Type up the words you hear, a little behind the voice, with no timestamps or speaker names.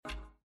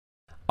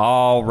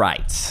All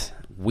right.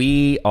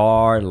 We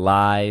are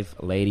live,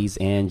 ladies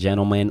and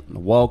gentlemen.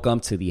 Welcome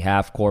to the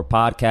Half Court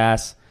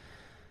Podcast.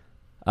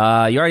 You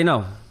already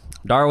know,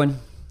 Darwin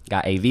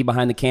got AV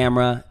behind the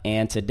camera,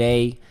 and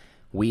today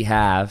we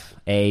have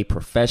a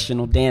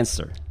professional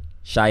dancer,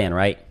 Cheyenne,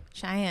 right?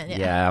 Cheyenne,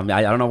 yeah. Yeah,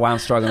 I don't know why I'm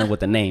struggling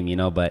with the name,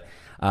 but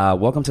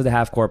welcome to the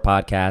Half Court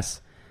Podcast.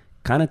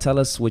 Kind of tell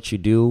us what you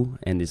do,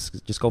 and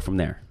just go from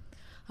there.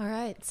 All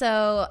right.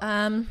 So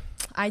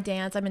I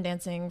dance. I've been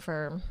dancing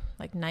for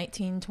like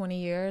 19, 20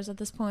 years at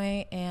this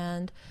point,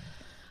 and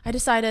I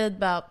decided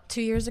about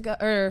 2 years ago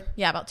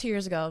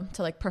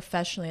to like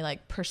professionally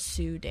like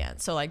pursue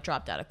dance. So like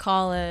dropped out of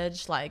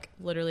college, like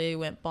literally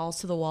went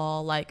balls to the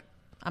wall, like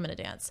I'm gonna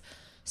dance.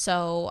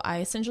 So I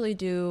essentially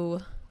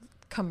do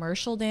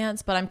commercial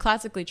dance, but I'm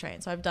classically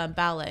trained. So I've done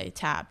ballet,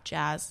 tap,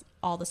 jazz,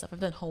 all this stuff. I've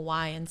done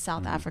Hawaiian,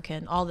 South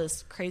African, all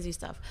this crazy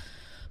stuff.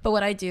 But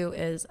what I do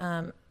is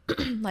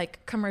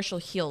like commercial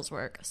heels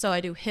work. So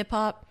I do hip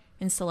hop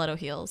and stiletto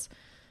heels.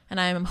 And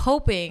I'm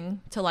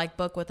hoping to like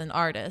book with an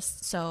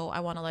artist. So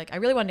I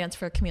really want to dance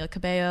for Camila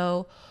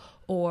Cabello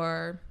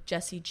or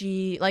Jessie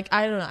G. Like,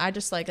 I don't know. I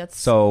just like that's.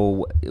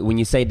 So when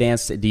you say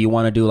dance, do you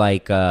want to do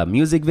like a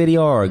music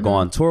video or go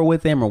on tour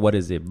with them, or what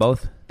is it?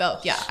 Both?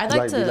 Both, yeah. I'd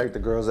like to. You like the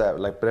girls that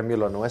like Premio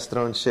Lo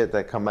Nuestro and shit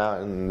that come out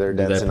and they're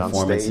dancing on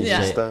stage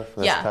and stuff.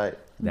 That's tight.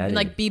 And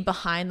like be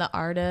behind the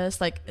artist,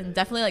 like, and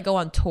definitely like go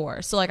on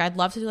tour. So like I'd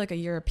love to do like a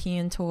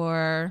European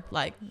tour.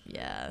 Like,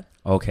 yeah.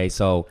 Okay,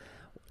 so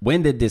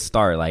when did this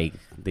start? Like,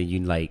 did you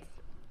like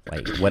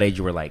what age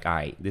you were like, all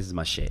right, this is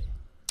my shit?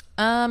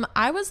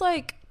 I was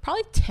like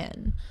probably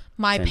 10.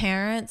 My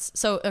parents,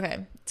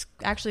 it's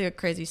actually a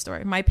crazy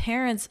story. My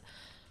parents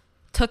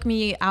took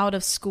me out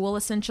of school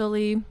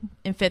essentially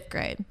in 5th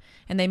grade,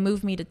 and they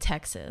moved me to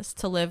Texas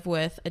to live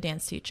with a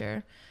dance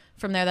teacher.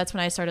 From there, that's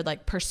when I started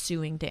like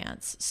pursuing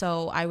dance.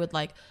 So I would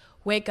like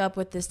wake up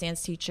with this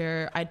dance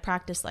teacher. I'd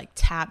practice like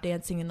tap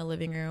dancing in the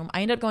living room.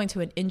 I ended up going to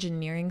an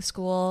engineering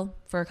school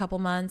for a couple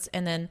months,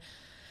 and then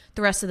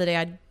the rest of the day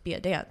I'd be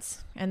at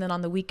dance. And then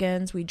on the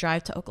weekends we'd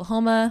drive to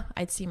Oklahoma.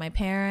 I'd see my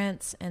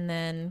parents, and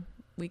then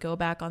we go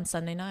back on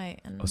Sunday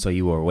night. And so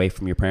you were away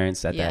from your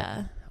parents at that?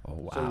 Yeah. Oh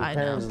wow. So your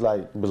parents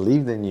like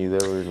believed in you.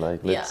 They were like,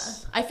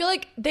 let's. Yeah. I feel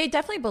like they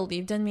definitely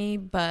believed in me,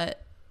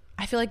 but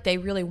I feel like they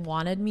really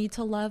wanted me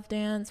to love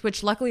dance,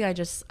 which luckily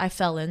I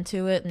fell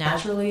into it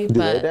naturally. Do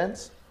they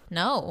dance?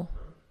 No.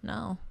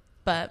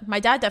 But my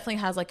dad definitely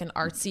has like an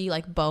artsy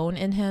like bone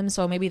in him,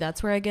 so maybe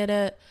that's where I get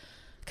it.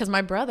 Because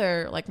my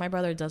brother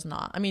does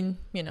not. I mean,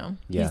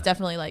 he's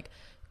definitely like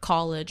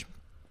college,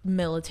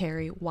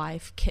 military,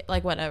 wife, kid,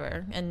 like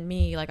whatever. And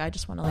me, like I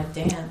just want to like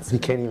dance. He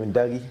can't even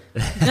Dougie.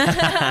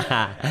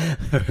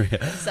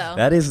 So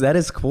that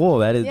is cool.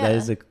 That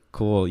is a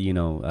cool,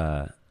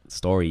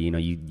 story.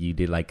 You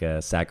did like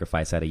a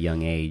sacrifice at a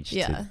young age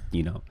to,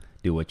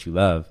 do what you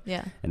love.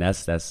 Yeah. And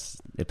that's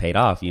it paid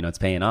off. It's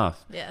paying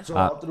off. Yeah. So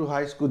all through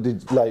high school,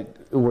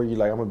 were you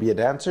like, I'm gonna be a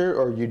dancer,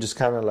 or you just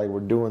kind of like were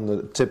doing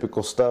the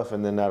typical stuff,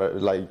 and then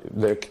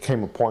there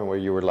came a point where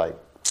you were like,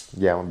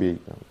 yeah, I'm gonna be.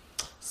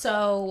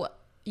 So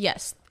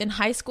yes, in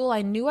high school,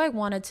 I knew I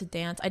wanted to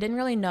dance. I didn't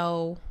really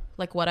know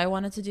like what I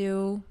wanted to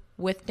do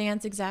with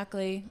dance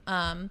exactly.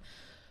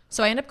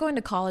 So I ended up going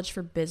to college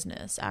for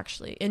business,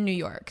 actually, in New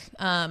York.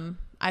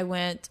 I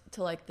went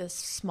to like this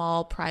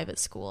small private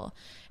school,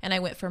 and I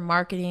went for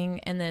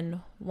marketing. And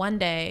then one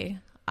day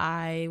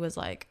I was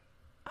like,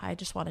 I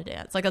just want to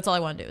dance. Like, that's all I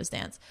want to do is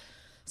dance.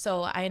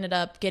 So I ended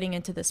up getting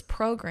into this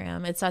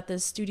program. It's at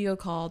this studio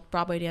called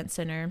Broadway Dance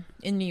Center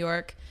in New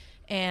York.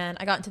 And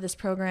I got into this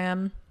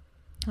program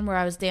where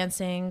I was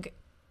dancing,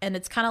 and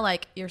it's kind of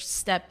like your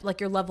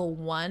level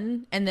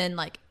 1. And then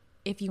like,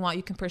 if you want,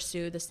 you can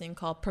pursue this thing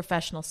called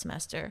professional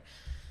semester.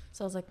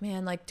 So I was like,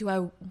 man, like, do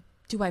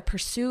I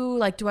pursue,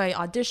 like, do I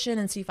audition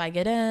and see if I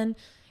get in?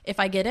 If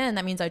I get in,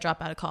 that means I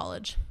drop out of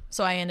college.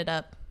 So I ended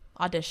up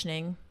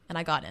auditioning, and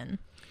I got in.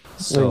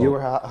 So you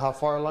were how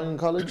far along in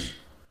college?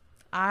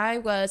 I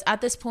was,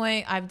 at this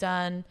point, I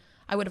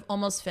would have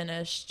almost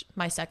finished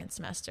my 2nd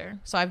semester.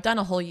 So I've done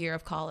a whole year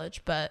of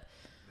college, but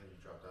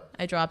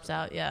I dropped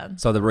out, yeah.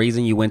 So the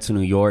reason you went to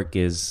New York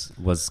was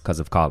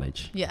because of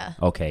college? Yeah.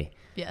 Okay.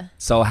 Yeah.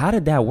 So how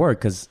did that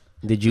work? Because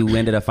did you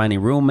ended up finding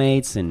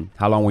roommates, and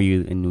how long were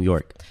you in New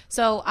York?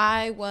 So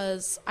I've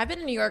been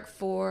in New York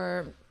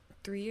for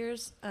 3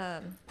 years.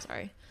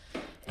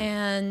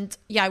 And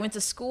yeah, I went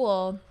to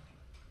school,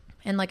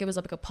 and like it was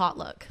like a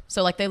potluck.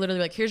 So like they literally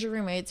like, here's your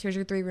roommates, here's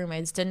your 3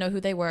 roommates. Didn't know who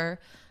they were.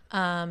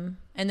 And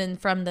then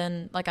from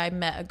then, like I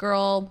met a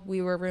girl,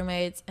 we were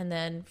roommates, and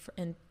then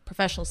in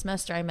professional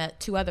semester I met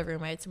 2 other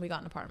roommates, and we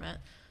got an apartment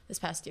this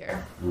past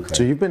year. Okay.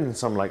 So you've been in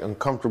some like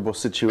uncomfortable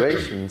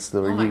situations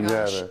where you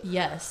gotta.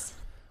 Yes.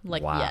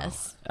 Like, wow.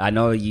 Yes. I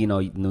know,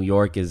 New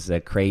York is a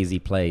crazy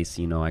place.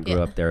 I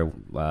grew up there,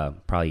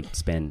 probably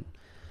spent,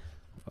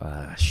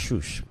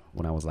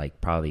 when I was like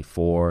probably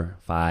 4,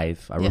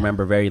 5. I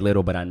remember very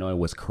little, but I know it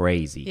was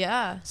crazy.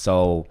 Yeah.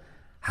 So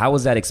how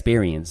was that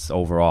experience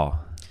overall?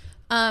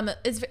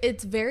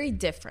 It's very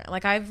different.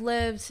 Like I've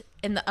lived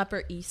in the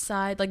Upper East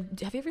Side. Like,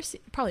 have you ever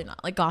seen? Probably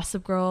not. Like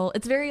Gossip Girl.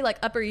 It's very like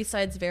Upper East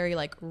Side's very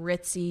like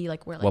ritzy.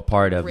 Like where like What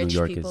part of rich New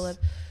York people is?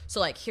 live. So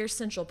like here's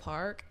Central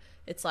Park.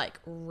 It's like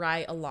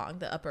right along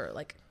the upper,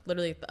 like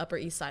literally the Upper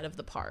East Side of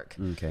the park.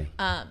 Okay.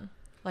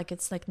 Like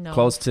it's like no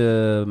Close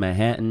to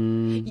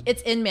Manhattan.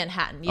 It's in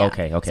Manhattan. Yeah.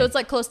 Okay. So it's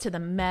like close to the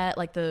Met,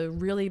 like the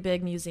really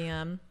big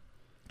museum.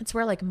 It's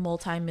where like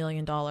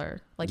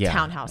multi-million-dollar like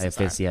townhouses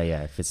if it's, are.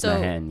 If it's So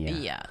Manhattan,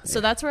 yeah.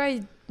 So that's where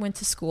I went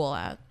to school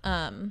at.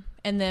 And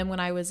then when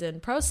I was in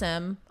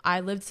ProSim, I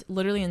lived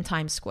literally in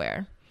Times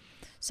Square.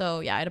 So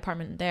yeah, I had an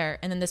apartment there.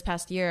 And then this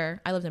past year,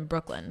 I lived in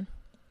Brooklyn.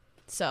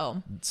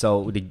 So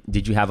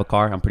did you have a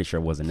car? I'm pretty sure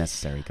it wasn't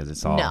necessary because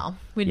it's all. no,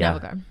 we didn't have a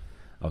car.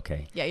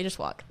 Okay. Yeah, you just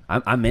walk.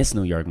 I miss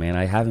New York, man.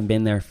 I haven't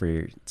been there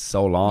for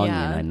so long,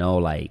 Yeah. and I know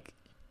like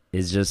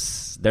it's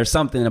just there's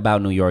something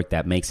about New York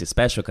that makes it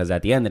special because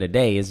at the end of the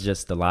day, it's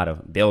just a lot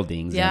of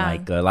buildings Yeah. and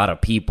like a lot of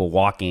people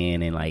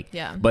walking and like.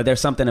 Yeah. But there's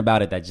something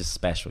about it that's just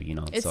special, you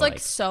know. It's So, like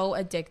so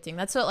addicting.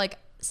 That's what like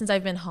since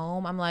I've been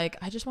home, I'm like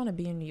I just want to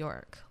be in New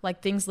York.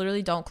 Like things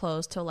literally don't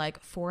close till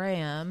like 4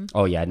 a.m.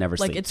 Oh yeah, it never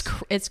Like sleeps.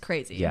 it's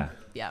crazy. Yeah.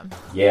 Yeah.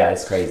 Yeah,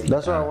 it's crazy.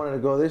 That's why I wanted to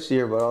go this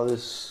year, but all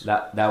this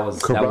that was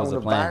the plan.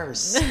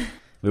 coronavirus.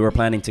 We were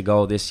planning to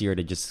go this year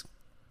to just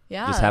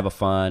Yeah. have a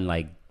fun,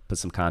 like put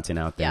some content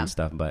out there Yeah. and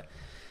stuff. But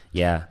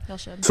yeah, Y'all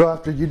should. So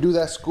after you do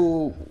that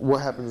school, what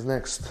happens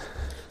next?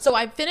 So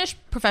I finished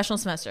professional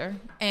semester,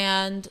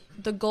 and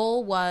the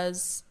goal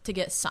was to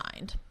get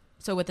signed.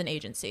 So with an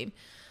agency,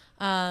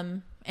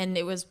 and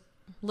it was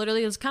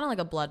kind of like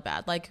a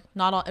bloodbath. Like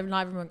not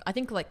everyone. I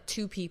think like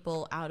 2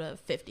 people out of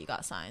 50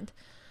 got signed.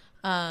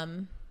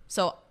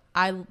 So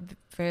I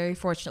very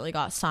fortunately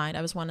got signed.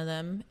 I was one of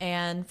them,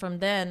 and from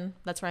then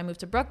that's where I moved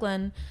to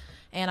Brooklyn.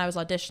 And I was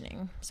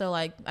auditioning. So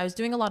like I was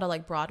doing a lot of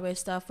like Broadway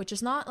stuff, which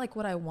is not like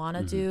what I want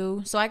to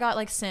do. So I got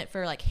like sent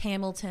for like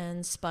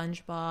Hamilton,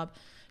 SpongeBob,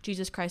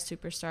 Jesus Christ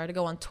Superstar to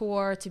go on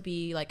tour, to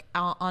be like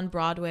out on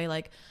Broadway,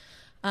 like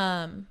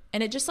and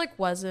it just like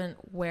wasn't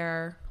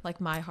where like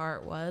my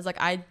heart was. Like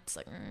I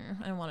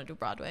don't want to do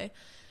Broadway.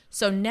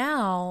 So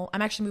now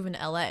I'm actually moving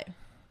to LA.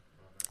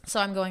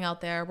 So I'm going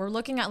out there. We're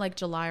looking at like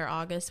July or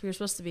August. We were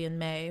supposed to be in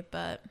May,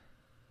 but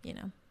you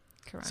know,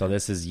 Corona. so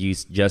this is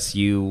just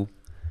you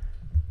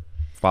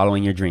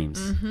following your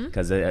dreams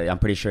because I'm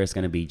pretty sure it's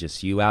going to be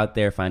just you out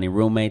there finding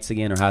roommates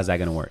again, or how's that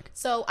going to work?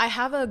 So I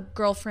have a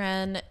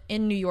girlfriend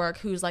in New York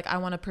who's like, I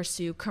want to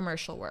pursue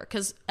commercial work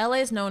because LA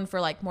is known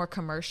for like more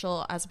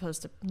commercial as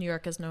opposed to New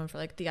York is known for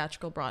like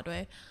theatrical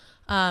Broadway.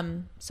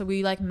 So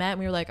we like met and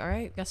we were like, all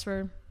right, guess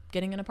we're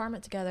getting an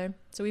apartment together.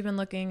 So we've been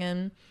looking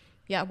and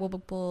yeah,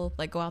 we'll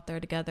like go out there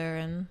together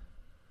and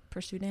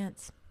pursue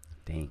dance.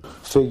 Dang.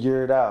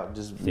 Figure it out.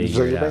 Just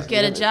Figure it out.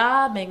 Get a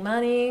job, make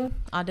money,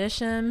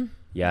 audition.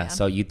 Yeah.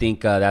 So you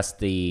think that's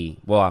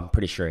well, I'm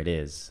pretty sure it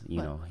is. You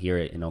know, here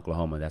in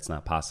Oklahoma, that's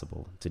not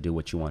possible to do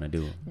what you want to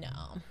do. No.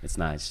 It's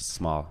not. It's just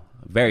small,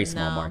 very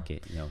small No.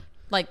 market. You know.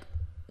 Like,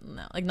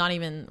 no, like not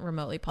even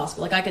remotely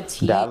possible. Like I could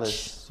teach.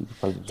 Dallas. You could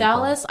probably do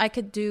Dallas, I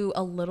could do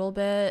a little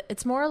bit.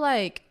 It's more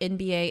like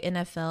NBA,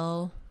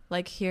 NFL,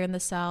 like here in the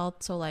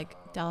South. So like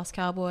Dallas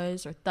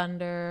Cowboys or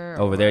Thunder.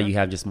 Over there, you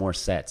have just more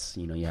sets.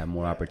 You know, you have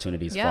more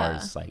opportunities as far Yeah.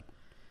 as like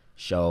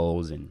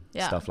shows and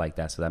Yeah. stuff like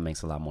that. So that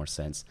makes a lot more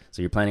sense.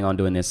 So you're planning on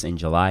doing this in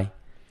July,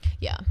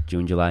 Yeah.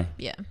 June, July.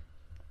 Yeah.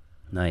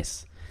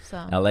 Nice. So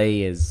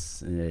LA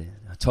is a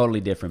totally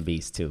different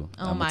beast too.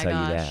 Oh I'm my gonna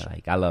tell you gosh. that.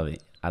 Like I love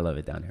it. I love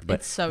it down there. But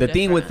It's so the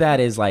thing with different.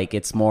 that is like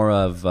it's more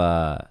of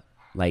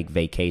like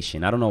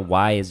vacation. I don't know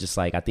why. It's just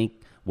like I think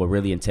what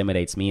really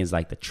intimidates me is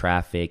like the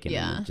traffic and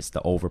Yeah. just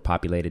the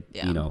overpopulated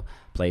Yeah.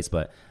 place.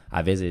 But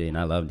I visited and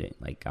I loved it.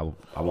 Like I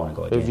want to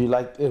go If again.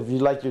 you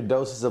like your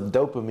doses of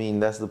dopamine,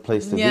 that's the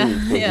place to Yeah, be.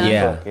 'Cause yeah. You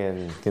Yeah.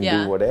 fucking can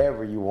Yeah. do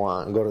whatever you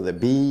want. Go to the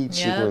beach.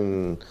 Yeah. You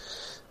can.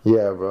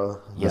 Yeah, bro.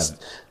 Yeah.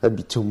 That'd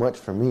be too much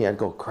for me. I'd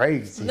go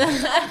crazy.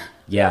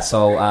 Yeah.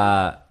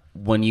 So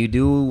when you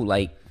do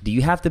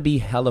you have to be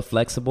hella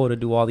flexible to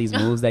do all these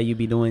moves that you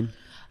be doing?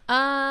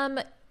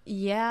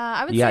 yeah,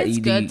 I would Yeah, say it's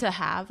you- good to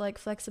have like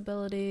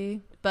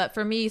flexibility. But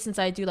for me, since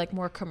I do like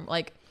more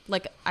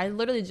like I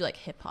literally do like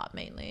hip hop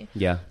mainly.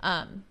 Yeah.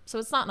 So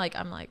it's not like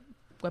I'm like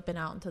whipping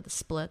out into the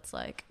splits,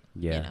 like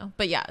Yeah. you know.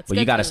 But yeah, it's Well,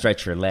 you good got to to-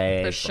 stretch your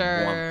legs For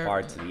from one sure.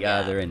 part to the Yeah.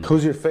 other, and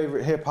Who's your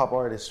favorite hip hop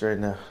artist right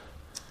now?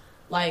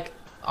 like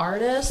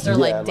artist or Yeah,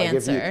 like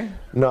if dancer.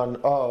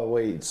 Oh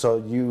wait.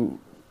 So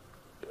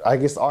I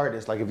guess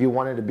artist. Like if you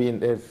wanted to be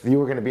if you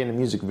were gonna be in a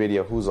music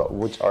video,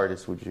 which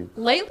artist would you?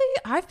 Lately,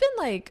 I've been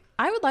like,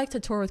 I would like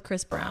to tour with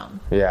Chris Brown.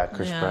 Yeah,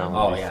 Chris Yeah. Brown.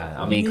 oh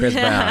yeah, I mean Chris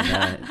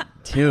Brown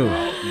too.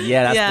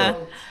 Yeah, that's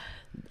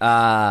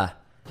the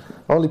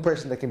Only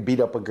person that can beat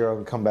up a girl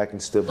and come back and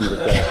still beat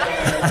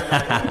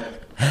her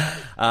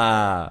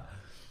down.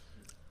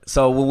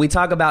 So when we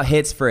talk about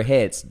hits for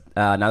hits,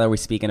 now that we're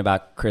speaking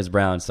about Chris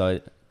Brown, so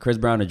Chris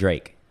Brown or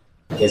Drake?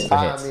 Hits for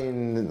I hits.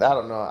 mean, I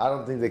don't know. I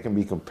don't think they can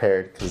be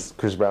compared because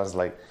Chris Brown's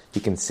like he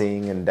can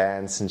sing and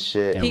dance and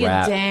shit. And He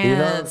rap. can dance. You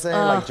know what I'm saying?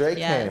 Like Drake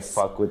can't yes.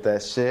 fuck with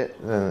that shit.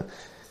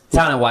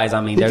 Talent wise,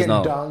 I mean, He there's can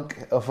no dunk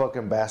a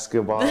fucking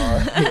basketball.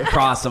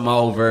 cross him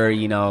over,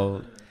 you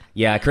know.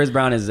 Yeah, Chris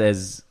Brown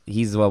is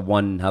he's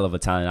one hell of a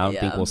talent. I don't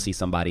think Yeah. we'll see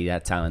somebody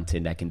that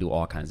talented that can do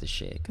all kinds of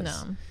shit.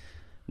 'Cause No.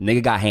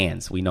 nigga got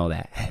hands. We know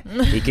that.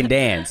 He can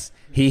dance.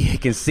 He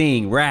can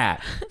sing,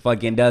 rap,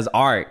 fucking does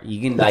art. You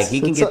can he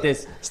can get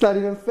this. It's not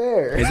even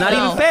fair. It's not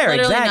No, even fair,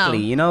 literally exactly.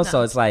 no. You know, so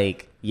No. it's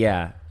like,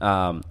 yeah.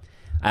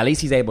 At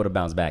least he's able to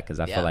bounce back because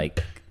I Yeah. feel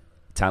like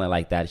talent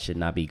like that should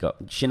not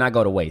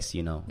go to waste.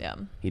 You know, Yeah.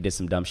 he did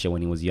some dumb shit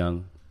when he was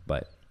young,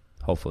 but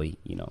hopefully,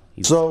 you know,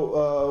 he's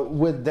So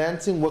with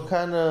dancing, what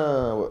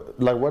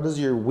what does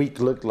your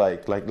week look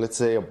like? Like, let's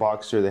say a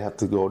boxer, they have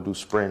to go do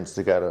sprints,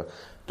 they gotta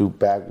do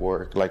bag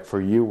work. Like for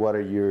you,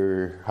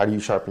 how do you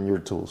sharpen your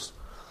tools?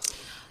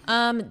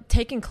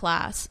 Taking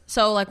class.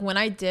 So like when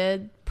I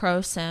did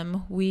pro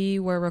sim, we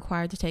were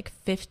required to take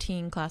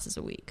 15 classes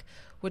a week,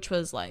 which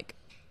was like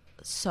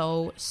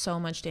so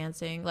much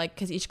dancing. Like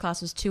because each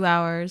class was 2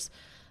 hours.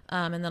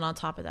 And then on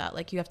top of that,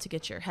 like you have to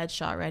get your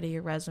headshot ready,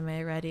 your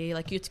resume ready,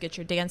 like you have to get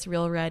your dance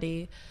reel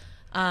ready,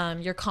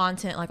 your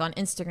content like on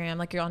Instagram,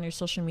 like you're on your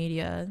social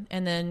media,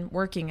 and then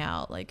working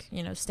out, like,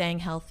 you know, staying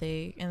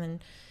healthy, and then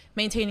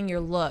maintaining your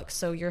look.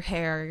 So your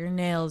hair, your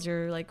nails,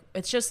 your like,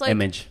 it's just like,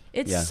 image.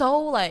 it's Yeah. so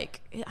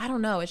like, I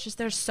don't know. It's just,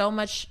 there's so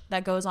much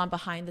that goes on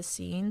behind the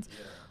scenes,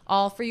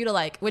 all for you to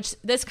like, which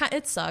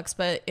it sucks,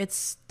 but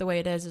it's the way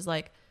it is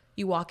like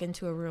you walk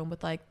into a room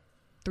with like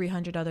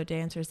 300 other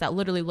dancers that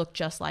literally look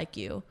just like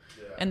you.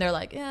 And they're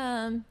like,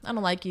 yeah, I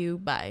don't like you.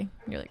 Bye.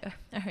 And you're like,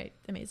 all right,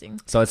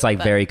 amazing. So it's like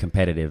But- very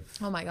competitive.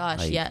 Oh my gosh.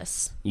 Like,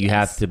 Yes. You Yes.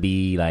 have to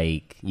be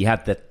like, you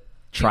have to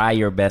try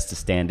your best to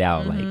stand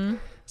out. Mm-hmm. Like,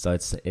 so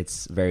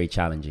it's very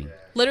challenging.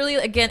 Literally,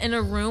 again, in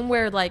a room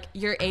where like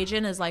your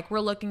agent is like,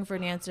 we're looking for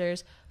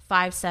dancers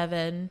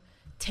 5'7",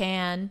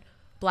 tan,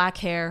 black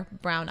hair,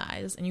 brown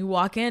eyes, and you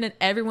walk in and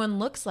everyone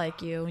looks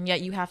like you, and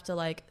yet you have to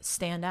like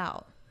stand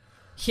out.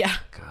 Yeah.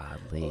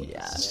 Godly.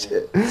 Yeah.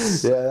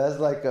 Yeah, that's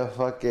like a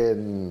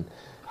fucking.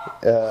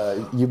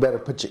 You better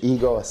put your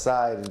ego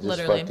aside and just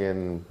Literally.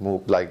 fucking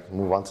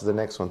move on to the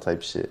next one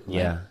type shit.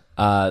 Yeah.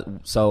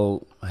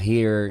 So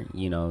here,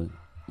 you know,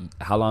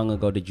 how long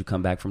ago did you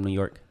come back from New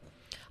York?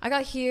 I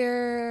got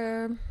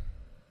here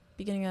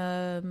beginning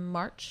of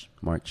March.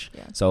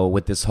 Yeah. So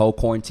with this whole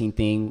quarantine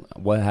thing,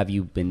 what have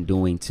you been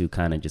doing to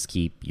kind of just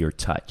keep your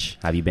touch?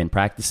 Have you been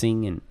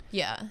practicing? And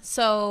Yeah.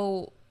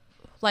 So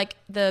like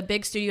the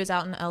big studios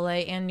out in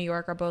LA and New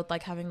York are both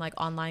like having like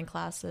online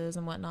classes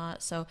and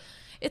whatnot. So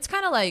it's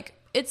kind of like,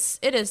 it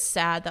is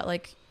sad that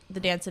like the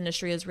dance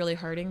industry is really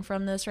hurting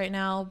from this right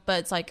now, but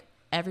it's like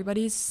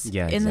everybody's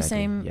Yeah, in the exactly.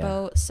 same Yeah.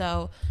 boat.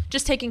 So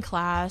just taking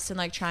class and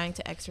like trying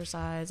to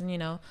exercise and, you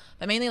know,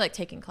 but mainly like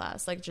taking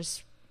class, like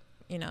just,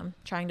 you know,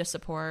 trying to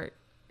support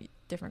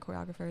different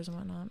choreographers and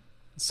whatnot.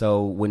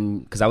 so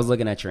because I was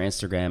looking at your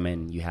Instagram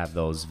and you have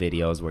those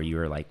videos where you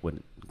were like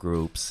with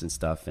groups and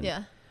stuff, and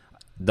Yeah.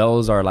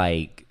 those are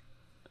like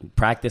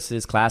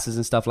practices, classes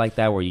and stuff like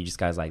that, where you just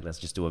guys like, let's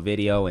just do a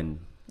video and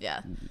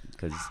Yeah.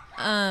 because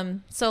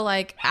So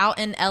like out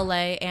in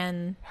LA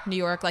and New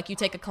York, like you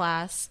take a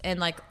class and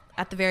like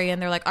at the very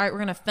end they're like, all right, we're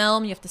gonna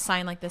film, you have to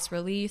sign like this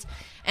release.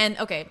 And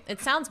okay,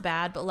 it sounds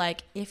bad, but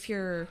like if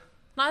you're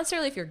not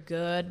necessarily if you're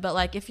good, but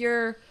like if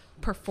you're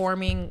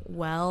performing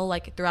well,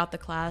 like throughout the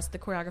class, the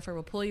choreographer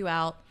will pull you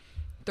out,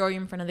 throw you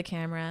in front of the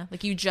camera.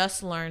 Like you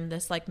just learned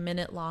this like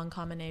minute long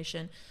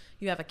combination.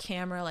 You have a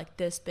camera like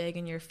this big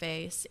in your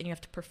face and you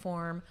have to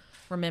perform,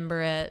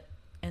 remember it,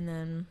 and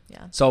then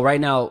yeah. So right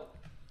now,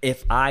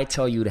 if I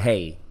tell you to,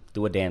 hey,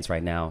 do a dance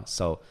right now,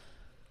 so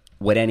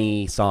with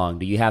any song,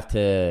 do you have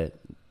to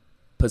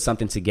put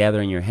something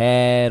together in your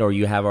head, or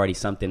you have already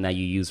something that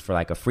you use for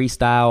like a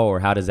freestyle, or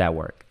how does that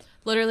work?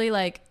 Literally,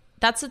 like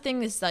that's the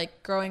thing is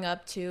like growing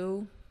up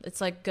too,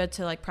 it's like good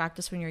to like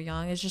practice when you're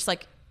young. It's just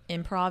like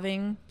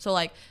improving. So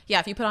like, yeah,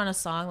 if you put on a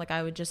song, like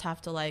I would just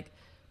have to like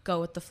go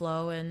with the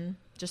flow and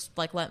just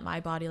like let my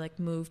body like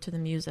move to the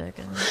music.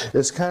 And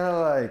It's kind of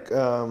like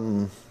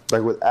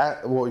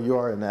well, you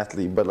are an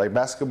athlete, but like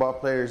basketball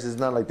players, it's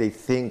not like they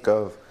think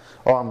of,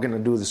 oh, I'm gonna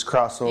do this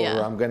crossover.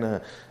 Yeah. I'm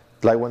gonna,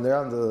 like when they're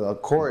on the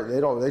court,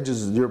 they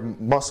just your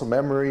muscle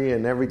memory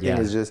and everything Yeah.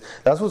 is just.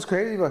 That's what's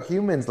crazy about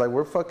humans. Like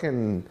we're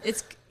fucking.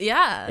 it's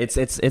yeah,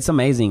 It's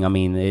amazing. I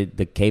mean,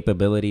 the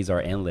capabilities are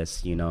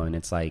endless, you know, and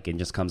it's like it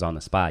just comes on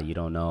the spot. You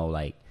don't know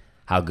like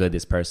how good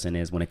this person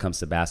is when it comes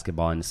to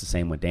basketball, and it's the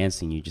same with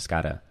dancing. You just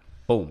gotta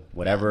boom,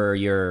 whatever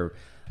you're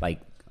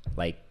like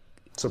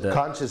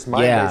Subconscious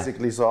mind, yeah.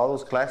 basically. So all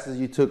those classes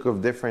you took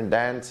of different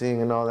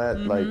dancing and all that,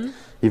 like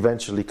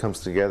eventually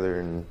comes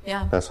together, and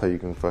Yeah. that's how you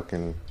can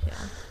fucking yeah.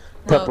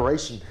 No,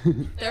 preparation.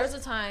 there was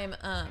a time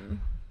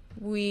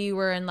we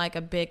were in like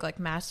a big like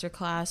master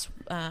class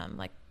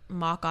like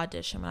mock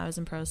audition when I was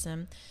in pro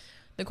sim.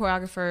 The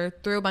choreographer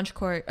threw a bunch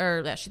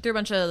of she threw a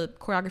bunch of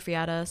choreography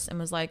at us and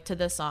was like, to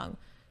this song,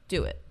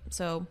 do it.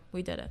 So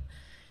we did it.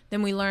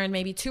 Then we learned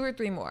maybe 2 or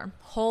 3 more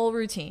whole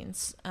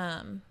routines.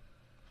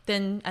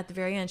 Then at the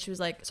very end, she was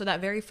like, so that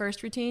very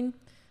first routine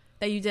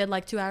that you did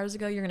like 2 hours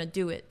ago, you're going to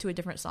do it to a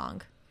different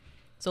song.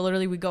 So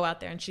literally we go out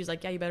there and she's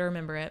like, yeah, you better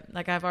remember it.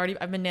 Like I've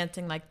been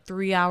dancing like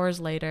 3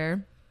 hours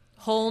later,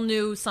 whole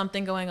new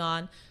something going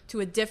on to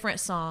a different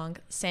song,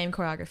 same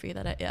choreography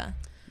yeah.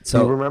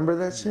 So you remember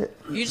that shit?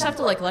 You just have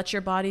to like let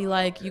your body,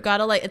 like you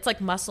gotta like, it's like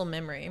muscle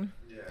memory.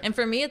 And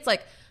for me, it's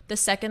like the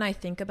second I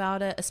think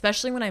about it,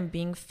 especially when I'm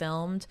being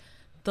filmed,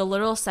 the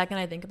little second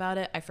I think about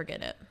it, I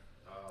forget it.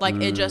 Like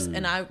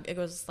it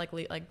was like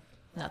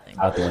nothing.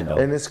 Out the window.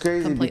 And it's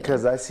crazy Completely.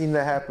 because I seen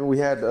that happen. We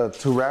had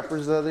 2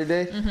 rappers the other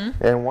day,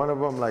 and one of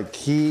them, like,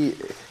 he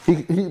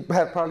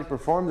had probably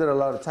performed it a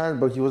lot of times,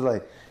 but he was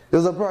like,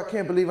 bro, I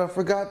can't believe I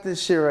forgot this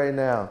shit right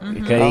now.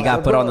 Because he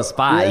got put on the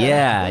spot.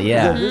 Yeah.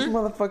 This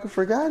motherfucker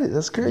forgot it.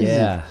 That's crazy.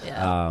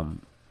 Yeah.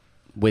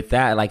 With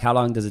that, like, how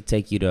long does it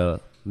take you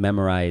to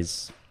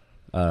memorize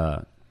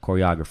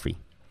choreography?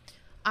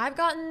 I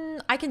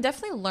can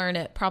definitely learn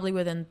it probably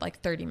within like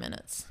 30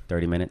 minutes.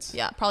 30 minutes?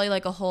 Yeah, probably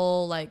like a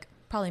whole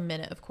probably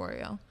minute of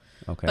choreo.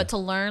 Okay. But to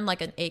learn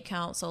like an 8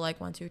 count, so like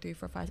 1, 2, 3,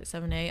 4, 5, 6,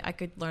 7, 8, I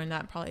could learn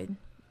that probably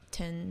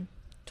 10,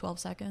 12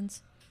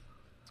 seconds.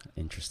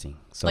 Interesting.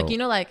 So Like, you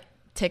know, like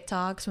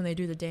TikToks when they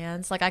do the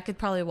dance, like I could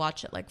probably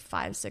watch it like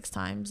 5, 6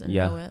 times and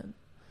know it.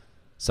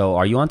 So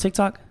are you on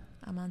TikTok?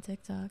 I'm on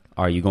TikTok.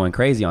 Are you going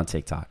crazy on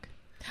TikTok?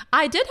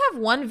 I did have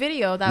one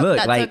video that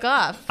like, took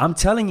off. I'm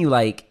telling you,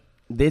 like,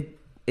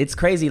 it's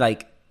crazy.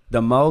 Like,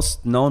 the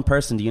most known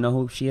person, do you know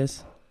who she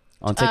is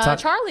on TikTok?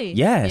 Charlie.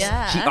 Yes.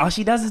 Yeah. All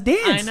she does is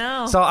dance. I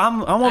know. So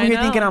I'm over I here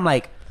know. thinking, I'm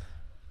like,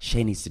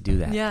 Shay needs to do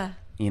that. Yeah.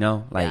 You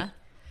know, like, Yeah.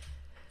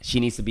 she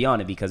needs to be on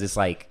it because it's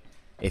like,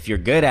 if you're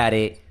good at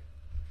it,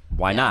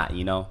 why Yeah. not,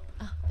 you know?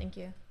 Oh, thank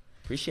you.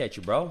 Appreciate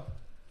you, bro.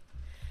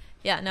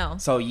 Yeah, no.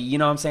 So, you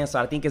know what I'm saying? So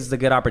I think it's a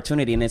good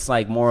opportunity, and it's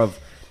like more of,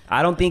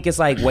 I don't think it's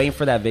like waiting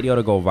for that video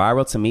to go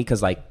viral to me,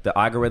 because like the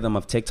algorithm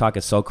of TikTok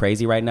is so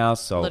crazy right now.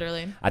 So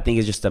Literally. I think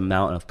it's just the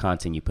amount of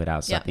content you put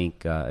out. So I Yeah.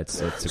 think it's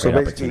a So great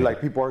basically, opportunity.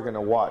 like, people are gonna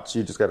watch.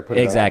 You just gotta put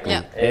it Exactly.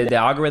 out. Yeah. The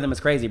algorithm is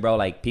crazy, bro.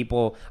 Like,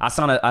 people, I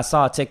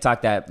saw a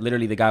TikTok that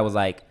literally the guy was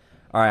like,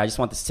 all right, I just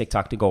want this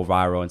TikTok to go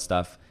viral and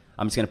stuff.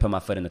 I'm just gonna put my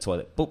foot in the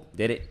toilet. Boop,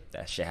 did it.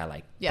 That shit had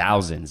like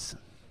thousands,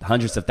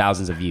 hundreds of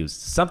thousands of views.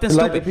 Something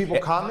Like, stupid. do people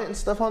comment and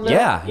stuff on there?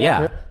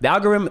 Yeah. The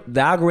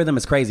algorithm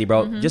is crazy,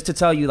 bro. Mm-hmm. Just to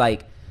tell you,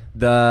 like,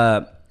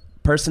 the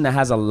person that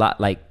has a lot,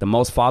 like, the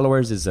most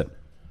followers is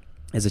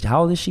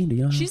how old is she? Do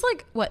you know? She's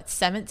like, what,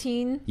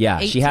 17? Yeah,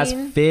 18? she has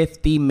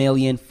 50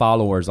 million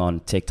followers on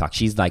TikTok.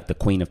 She's like the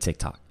queen of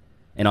TikTok,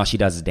 and all she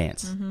does is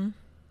dance. Mm-hmm.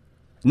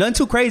 Nothing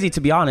too crazy, to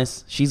be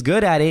honest. She's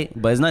good at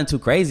it, but it's nothing too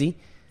crazy,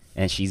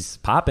 and she's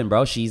popping,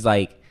 bro. She's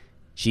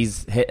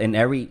hitting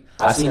every.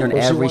 I've seen her in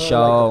Was she every one of,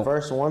 show. like, the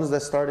first ones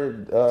that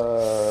started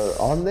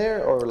on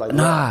there, or like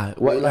Nah,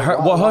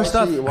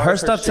 her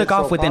stuff took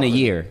off within a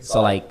year.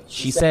 So like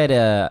she said,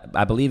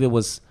 I believe it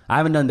was. I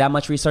haven't done that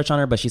much research on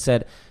her, but she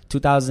said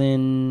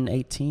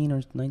 2018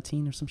 or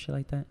 19 or some shit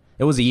like that.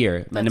 It was a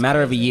year, in a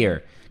matter of a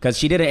year, because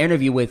she did an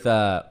interview with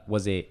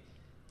was it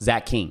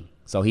Zach King?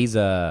 So he's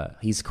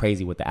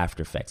crazy with the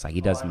After Effects. Like,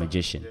 he does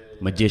magician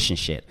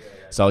shit.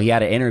 So he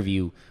had an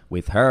interview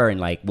with her and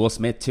like Will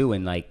Smith too,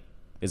 and like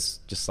it's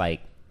just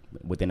like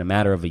within a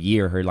matter of a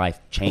year, her life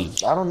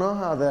changed. I don't know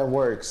how that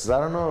works. I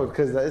don't know,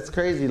 because it's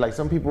crazy. Like,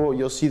 some people,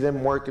 you'll see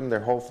them working their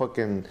whole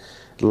fucking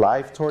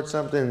life towards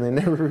something, and they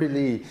never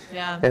really.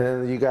 Yeah. And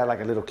then you got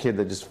like a little kid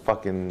that just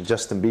fucking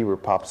Justin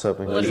Bieber pops up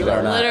and he's Believe it or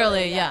like, not.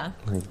 Literally, yeah.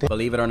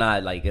 Believe it or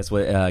not, like, it's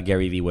what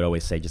Gary Vee would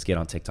always say: just get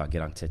on TikTok,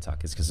 get on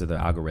TikTok. It's because the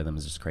algorithm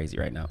is just crazy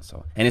right now.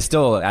 So, and it's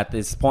still at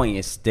this point,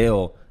 it's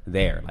still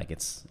there. Like,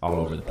 it's all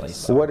over the place.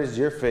 So what is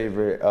your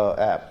favorite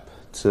app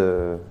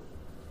to?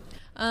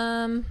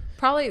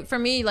 Probably for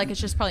me, like, it's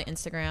just probably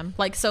Instagram.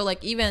 Like, so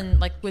like even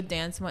like with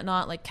dance and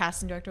whatnot, like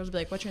casting directors will be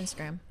like, "What's your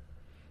Instagram?"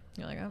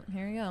 You're like, "Oh,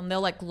 here you go." And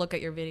they'll like look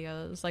at your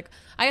videos. Like,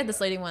 I had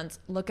this lady once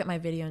look at my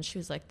video and she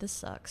was like, "This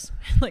sucks."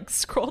 Like,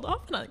 scrolled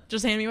off and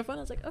just handed me my phone.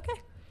 I was like,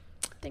 "Okay,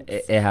 thanks."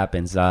 It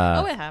happens. It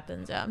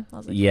happens. Yeah. I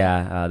was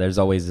like, There's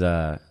always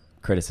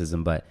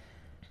criticism, but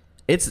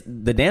it's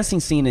the dancing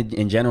scene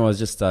in general is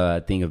just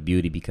a thing of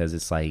beauty, because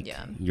it's like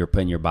you're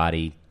putting your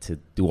body to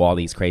do all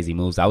these crazy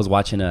moves. I was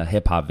watching a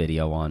hip hop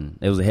video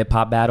it was a hip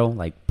hop battle,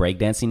 like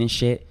breakdancing and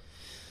shit.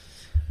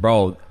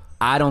 Bro,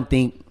 I don't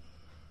think,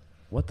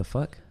 what the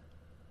fuck?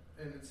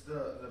 And it's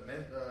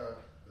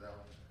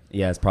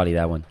Yeah, it's probably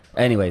that one.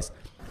 Anyways,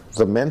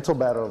 the mental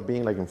battle of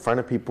being like in front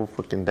of people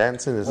fucking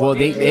dancing is. well,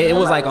 it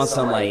was like on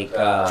some like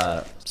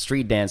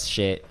street dance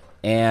shit,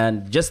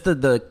 and just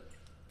the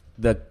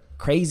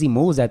crazy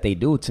moves that they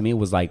do, to me,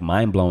 was like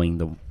mind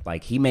blowing.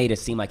 Like, he made it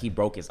seem like he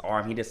broke his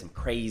arm. He did some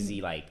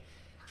crazy, like,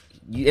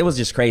 it was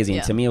just crazy.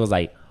 And to me, it was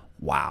like,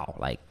 wow,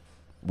 like,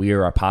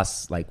 we're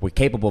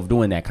capable of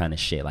doing that kind of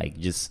shit. Like,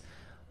 just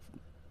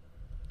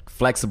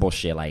flexible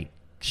shit, like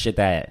shit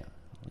that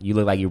you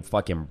look like you're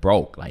fucking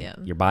broke. Like,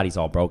 your body's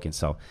all broken.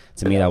 So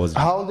to me, that was.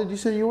 How old did you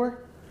say you were?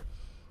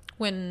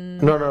 when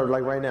No,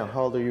 like right now.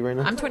 How old are you right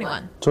now? I'm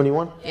 21.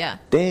 21? Yeah.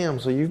 Damn,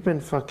 so you've been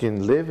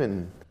fucking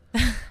living.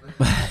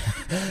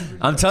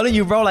 I'm telling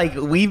you, bro, like,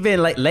 we've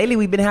been like lately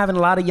we've been having a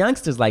lot of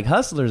youngsters, like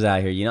hustlers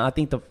out here, you know. I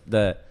think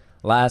the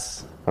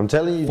last. I'm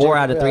telling you, 4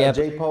 out of 3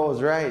 J. Paul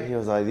was right. He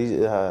was like, these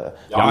Y'all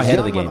these ahead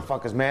of young the game.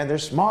 motherfuckers, man, they're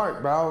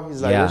smart, bro.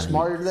 He's like, Yeah. they're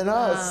smarter than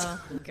us. Oh,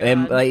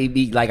 And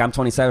God. like I'm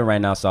 27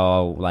 right now,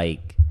 so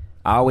like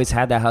I always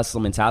had that hustle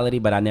mentality,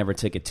 but I never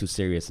took it too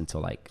serious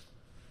until like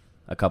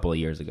a couple of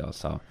years ago.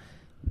 So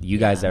you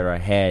guys that are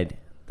ahead,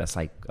 that's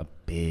like a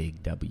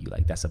big W.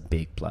 Like that's a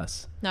big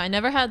plus. No, I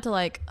never had to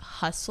like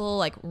hustle,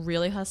 like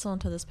really hustle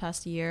until this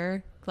past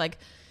year. Like,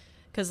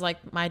 because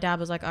like my dad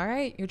was like, all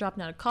right, you're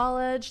dropping out of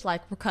college.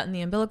 Like we're cutting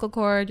the umbilical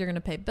cord. You're going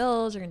to pay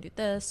bills. You're going to do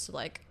this. So,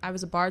 like I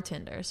was a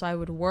bartender. So I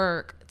would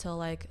work till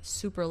like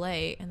super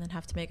late and then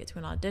have to make it to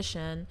an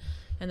audition.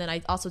 And then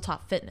I also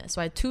taught fitness.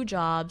 So I had 2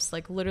 jobs.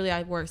 Like literally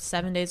I worked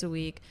 7 days a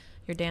week.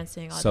 You're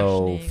dancing, auditioning.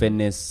 So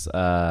fitness,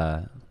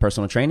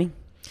 personal training,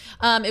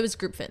 It was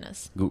group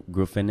fitness.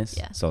 group fitness.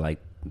 Yeah. So like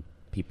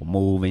people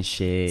move and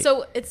shit.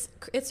 So it's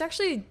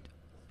actually,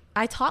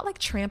 I taught like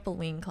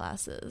trampoline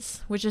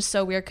classes, which is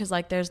so weird because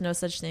like there's no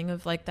such thing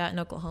of like that in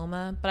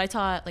Oklahoma. But I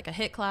taught like a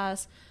HIIT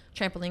class,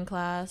 trampoline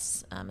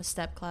class, a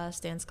step class,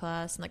 dance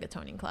class, and like a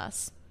toning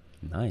class.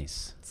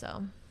 Nice.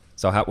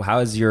 So how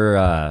is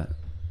your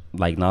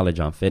like knowledge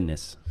on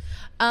fitness?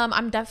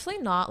 I'm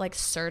definitely not like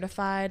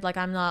certified. Like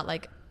I'm not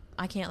like,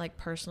 I can't like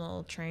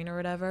personal train or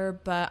whatever,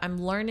 but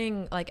I'm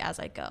learning like as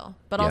I go.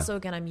 But Yeah. also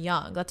again, I'm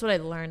young. That's what I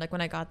learned. Like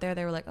when I got there,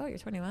 they were like, oh, you're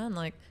 21.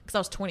 Like, cause I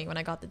was 20 when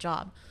I got the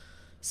job.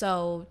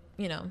 So,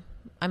 you know,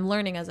 I'm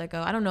learning as I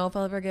go. I don't know if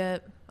I'll ever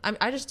get,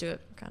 I just do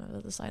it kind of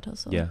as a side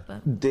hustle. Yeah.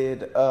 But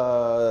Did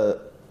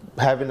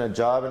having a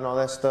job and all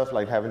that stuff,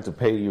 like having to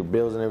pay your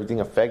bills and everything,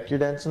 affect your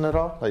dancing at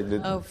all? Like,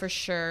 oh, for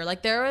sure.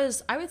 Like there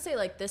was, I would say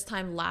like this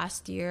time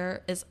last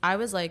year is I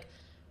was like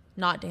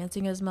not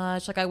dancing as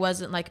much. Like I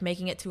wasn't like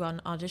making it to an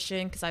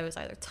audition because I was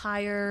either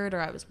tired or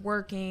I was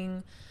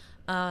working.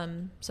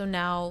 So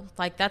now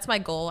like that's my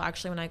goal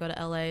actually when I go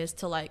to LA is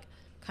to like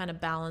kind of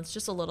balance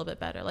just a little bit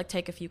better. Like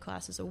take a few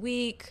classes a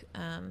week,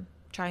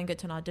 try and get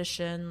to an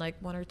audition like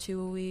 1 or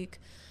 2 a week.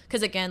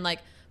 Because again, like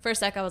for a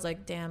sec I was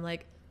like, damn,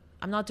 like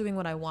I'm not doing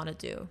what I want to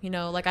do. You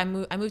know, like I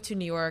moved to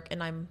New York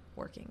and I'm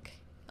working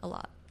a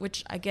lot,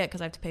 which I get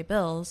because I have to pay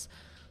bills,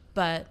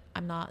 but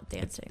I'm not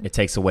dancing. It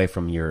takes away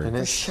from your. and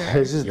it's, sure.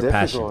 it's just Your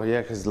difficult, passion.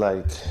 yeah, because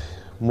like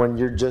when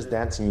you're just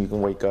dancing, you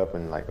can wake up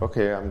and like,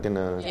 okay, I'm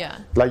gonna, Yeah.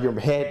 like your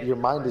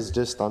mind is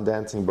just on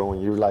dancing, but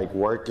when you're like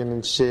working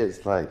and shit,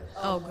 it's like,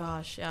 Oh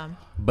gosh, yeah.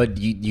 But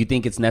you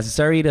think it's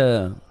necessary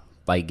to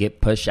like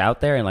get pushed out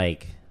there and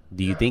like,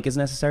 do you think it's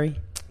necessary?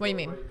 What do you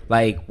mean?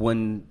 Like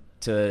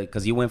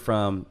because you went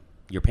from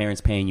your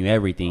parents paying you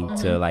everything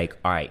to like,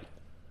 all right,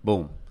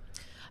 boom.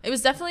 It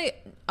was definitely,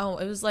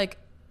 it was like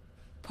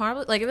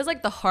probably like it was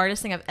like the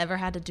hardest thing I've ever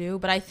had to do,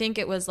 but I think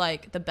it was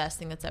like the best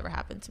thing that's ever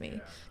happened to me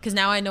because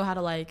now I know how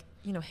to like,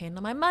 you know,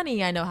 handle my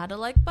money. I know how to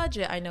like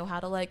budget. I know how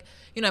to like,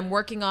 you know, I'm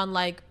working on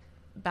like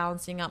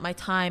balancing out my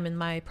time and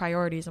my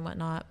priorities and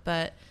whatnot,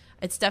 but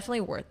it's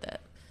definitely worth it,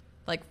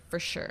 like for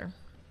sure.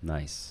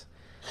 Nice.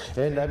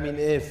 and I mean,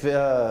 if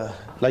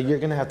like you're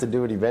gonna have to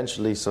do it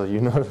eventually, so you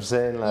know what I'm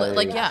saying?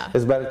 Like, yeah.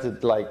 it's better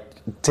to like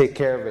take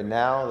care of it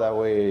now. That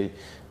way,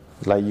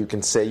 like you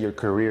can set your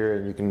career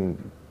and you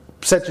can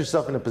set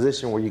yourself in a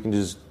position where you can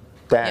just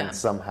dance Yeah.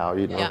 somehow,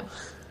 you know. Yeah.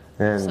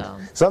 And So.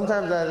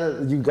 sometimes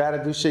that you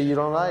gotta do shit you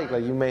don't like.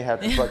 Like you may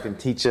have to fucking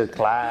teach a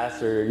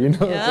class or you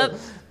know Yep.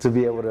 to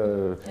be able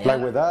to. Yep.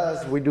 Like with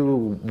us, we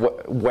do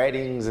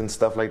weddings and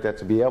stuff like that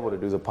to be able to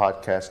do the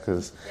podcast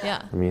because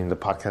Yeah. I mean the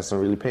podcast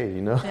don't really pay,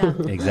 you know. Yeah.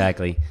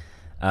 Exactly.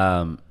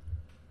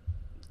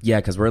 Yeah,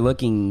 because we're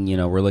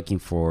looking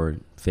for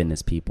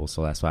fitness people.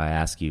 So that's why I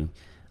ask you.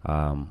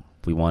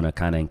 We want to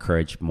kind of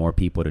encourage more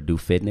people to do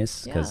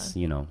fitness because,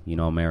 Yeah.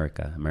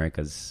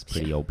 America's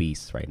pretty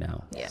obese right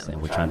now. Yeah. So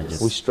we're trying to We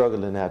just,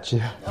 struggling at you.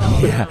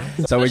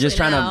 so we're just Especially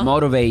trying now. to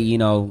motivate,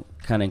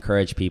 kind of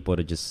encourage people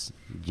to just,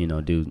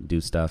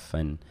 do stuff.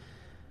 And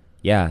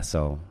yeah,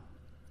 so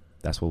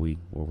that's what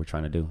we're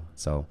trying to do.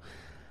 So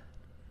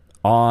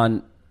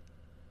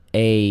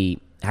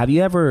have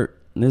you ever,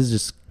 this is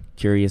just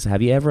curious,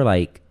 have you ever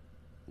like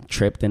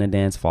tripped in a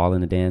dance, fall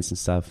in a dance and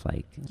stuff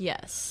like?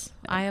 Yes.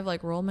 I have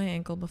like rolled my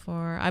ankle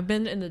before. I've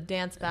been in a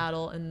dance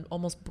battle and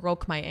almost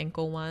broke my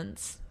ankle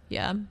once.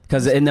 Yeah.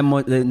 Because in the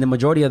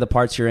majority of the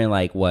parts you're in,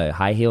 like what,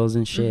 high heels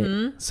and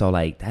shit. So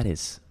like that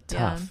is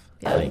tough.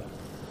 Yeah. Like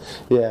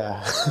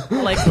Yeah.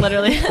 Like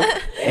literally.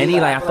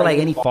 I feel like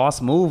any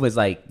false move is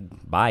like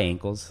bye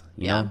ankles.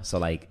 You Yeah. know. So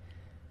like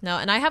No,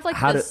 and I have like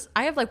How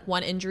I have like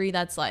one injury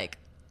that's like,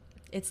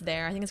 it's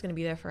there. I think it's gonna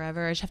be there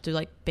forever. I just have to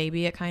like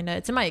baby it kind of.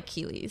 It's in my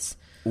Achilles.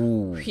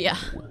 ooh. Yeah.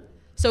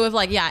 So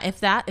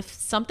if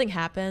something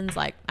happens,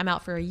 like I'm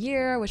out for a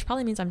year, which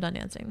probably means I'm done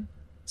dancing.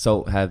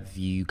 So have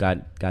you got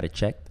it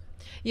checked?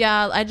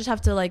 Yeah, I just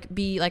have to I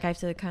have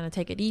to kind of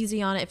take it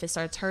easy on it. If it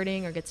starts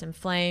hurting or gets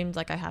inflamed,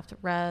 like I have to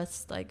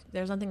rest. Like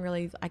there's nothing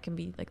really that can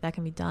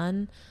be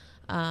done.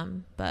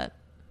 But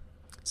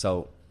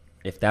So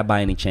if that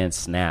by any chance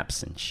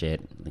snaps and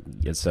shit,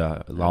 it's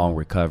a long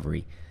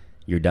recovery.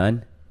 You're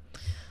done.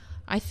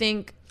 I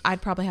think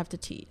I'd probably have to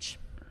teach.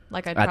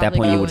 Like I'd At that probably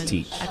point, you go would and-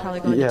 teach. I'd probably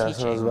go into Yeah, so I was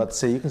teaching. about to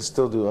say you can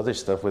still do other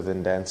stuff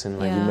within dancing.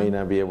 Like you Yeah. may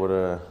not be able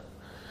to,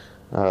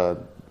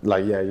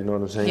 like you know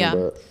what I'm saying. Yeah.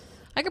 But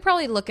I could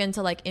probably look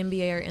into like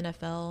NBA or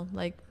NFL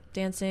like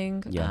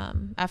dancing Yeah.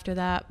 after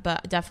that,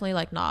 but definitely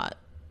like not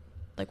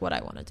like what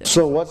I want to do.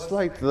 so what's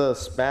like the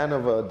span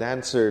of a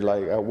dancer?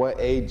 Like at what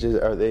age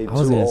are they I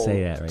was too gonna old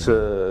say that right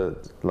to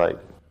like?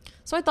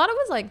 So I thought it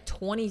was like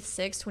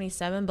 26,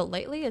 27, but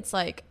lately it's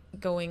like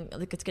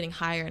it's getting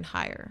higher and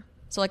higher.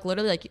 So like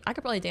literally like I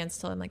could probably dance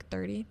till I'm like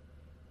 30,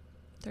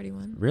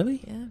 31.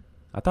 Really? Yeah.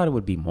 I thought it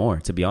would be more,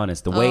 to be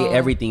honest. The way Oh.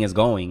 everything is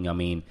going, I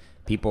mean,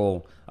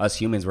 us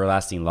humans were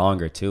lasting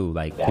longer too.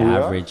 Like the We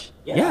are? average,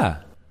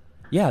 yeah.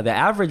 The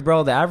average,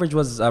 bro. The average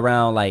was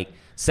around like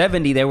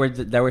 70. They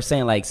were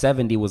saying like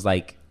 70 was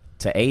like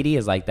to 80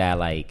 is like that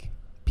like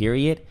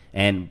period,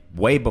 and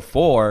way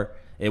before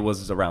it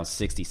was around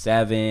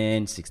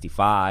 67,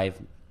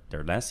 65.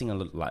 They're lasting a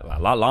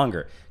lot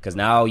longer because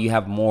now you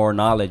have more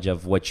knowledge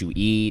of what you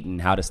eat and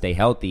how to stay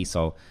healthy.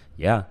 So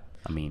yeah,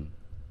 I mean.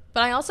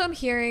 But I also am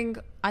hearing,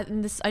 I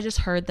just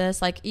heard this,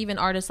 like even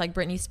artists like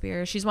Britney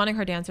Spears, she's wanting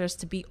her dancers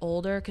to be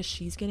older because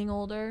she's getting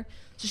older.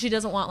 So she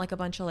doesn't want like a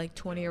bunch of like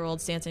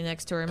 20-year-olds dancing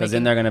next to her. Because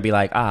then they're going to be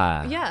like,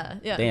 Yeah.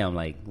 damn,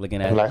 like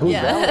looking at Like who's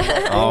that?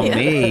 Yeah. on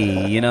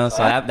me, you know? So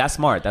that's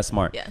smart. That's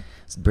smart. Yeah.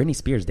 So Britney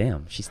Spears,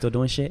 damn, she's still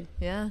doing shit?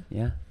 Yeah.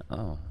 Yeah.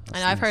 Oh. that's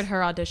And I've nice. heard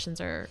her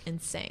auditions are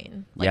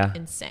insane. Like Yeah.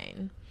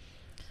 insane.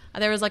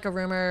 There was like a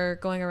rumor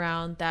going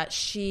around that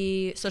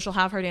she'll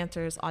have her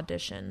dancers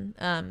audition.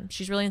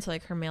 She's really into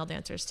like her male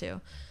dancers too.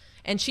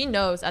 And she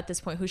knows at this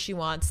point who she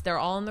wants. They're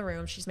all in the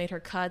room. She's made her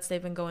cuts.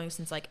 They've been going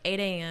since like 8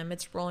 a.m.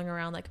 It's rolling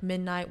around like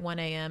midnight, 1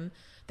 a.m.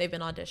 They've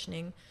been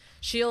auditioning.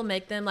 She'll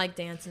make them like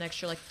dance an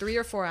extra like 3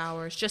 or 4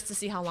 hours just to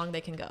see how long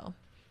they can go.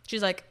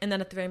 She's like, and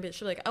then at the very end,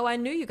 she'll be like, oh, I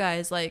knew you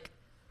guys. Like,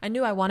 I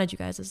knew I wanted you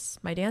guys as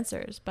my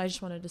dancers, but I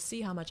just wanted to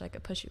see how much I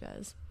could push you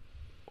guys.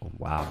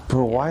 Wow.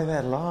 But why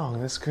that long?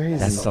 That's crazy.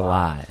 That's a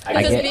lot.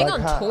 Because being like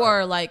on how-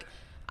 tour, like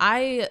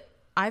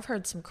I've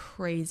heard some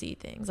crazy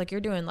things. Like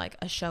you're doing like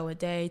a show a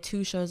day,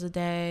 2 shows a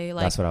day.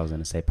 Like That's what I was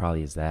going to say.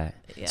 Probably is that.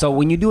 Yeah. So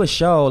when you do a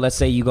show, let's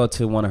say you go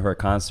to one of her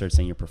concerts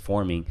and you're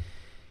performing,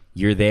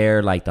 you're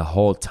there like the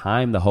whole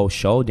time, the whole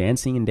show,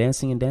 dancing and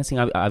dancing and dancing.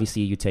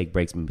 Obviously, you take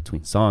breaks in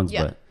between songs,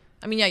 yeah. but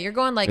I mean, yeah, you're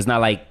going like it's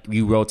not like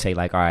you rotate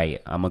like, all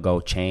right, I'm going to go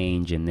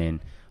change. And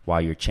then while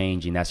you're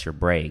changing, that's your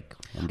break.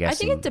 I'm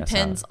guessing. I think it that's how-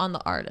 depends on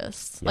the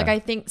artist. Like Yeah. I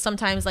think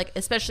sometimes like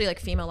especially like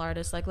female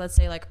artists, like let's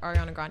say like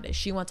Ariana Grande,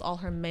 she wants all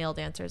her male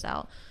dancers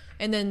out.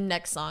 And then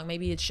next song,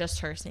 maybe it's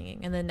just her singing.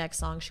 And then next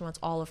song, she wants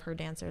all of her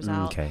dancers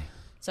out. Okay.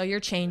 So you're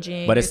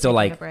changing. But it's you're still taking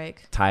like a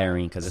break.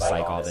 tiring because it's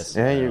like all this.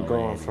 Yeah, you're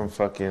going from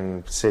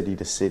fucking city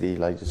to city,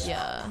 like just.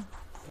 Yeah.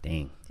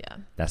 Dang. Yeah.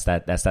 That's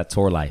that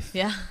tour life.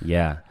 Yeah.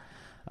 Yeah.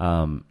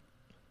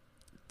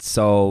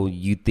 So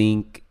you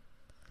think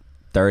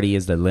 30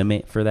 is the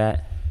limit for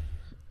that?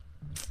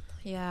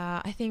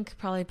 Yeah, I think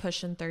probably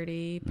pushing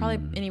 30, probably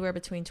anywhere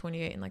between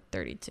 28 and like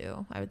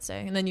 32, I would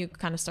say. And then you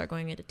kind of start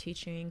going into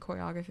teaching,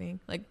 choreography,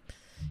 like,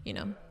 you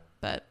know,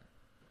 but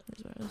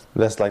that's what it is.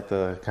 That's like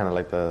the kind of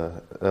like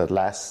the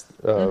last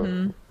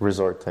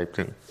resort type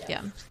thing.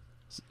 Yeah.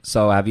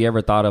 So have you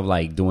ever thought of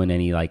like doing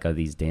any like of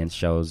these dance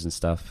shows and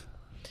stuff?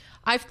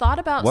 I've thought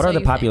about What So are the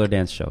You popular Think.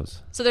 dance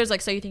shows? So there's like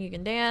So You Think You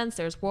Can Dance,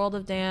 there's World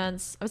of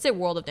Dance. I would say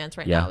World of Dance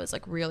right Yeah. now is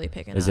like really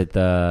picking Is up. it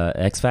the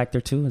X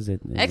Factor too? Is it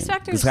X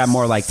Factor's It's got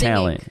more like singing.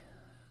 talent.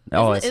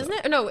 Oh, Isn't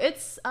it? No,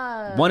 it's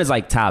one is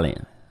like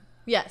talent.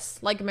 yes,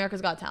 like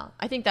America's Got Talent.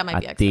 I think that might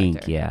be I X think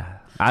Factor. yeah.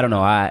 I don't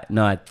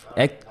know.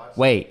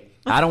 Wait.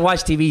 I don't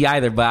watch TV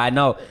either, but I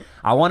know.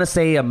 I want to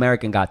say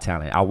American Got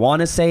Talent. I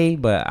want to say,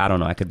 but I don't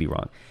know. I could be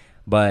wrong.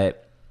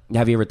 But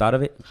have you ever thought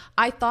of it?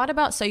 I thought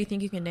about So You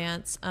Think You Can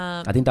Dance.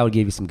 I think that would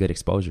give you some good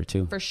exposure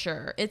too. For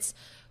sure. It's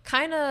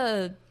kind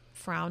of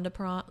frowned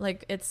upon.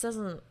 Like it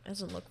doesn't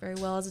look very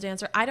well as a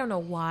dancer. I don't know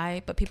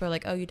why, but people are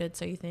like, "Oh, you did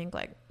So You Think,"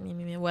 like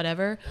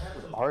whatever.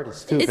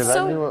 Artists too, It's because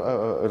so- I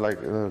knew like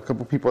a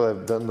couple people that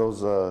have done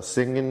those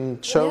singing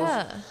shows,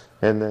 Yeah.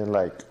 and then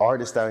like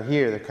artists out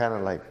here, they kind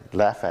of like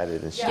laugh at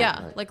it and shit.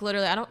 Yeah, like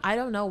literally, I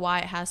don't know why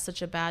it has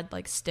such a bad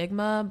like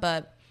stigma,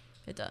 but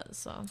it does.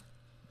 So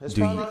It's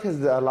Do probably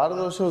because a lot of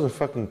those shows are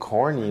fucking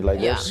corny.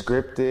 Like Yeah. they're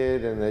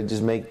scripted and they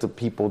just make the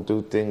people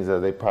do things that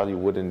they probably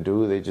wouldn't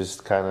do. They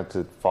just kind of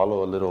to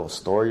follow a little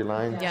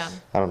storyline. Yeah.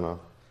 I don't know.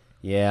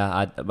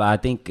 Yeah, but I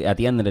think at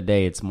the end of the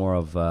day, it's more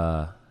of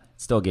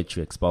still get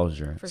you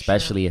exposure, For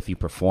especially if you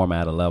perform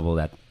at a level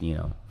that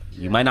you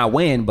might not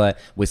win, but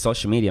with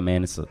social media,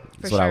 man, it's what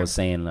I sure. was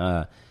saying.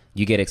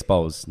 You get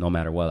exposed no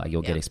matter what. Like,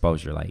 you'll get Yeah.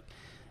 exposure. Like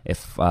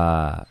if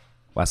I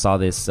saw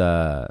this,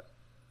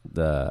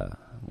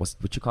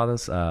 what you call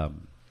this?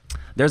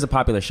 There's a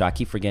popular show. I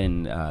keep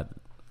forgetting the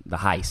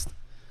Heist.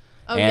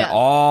 Oh, And yeah.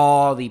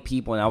 all the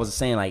people, and I was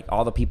saying like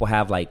all the people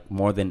have like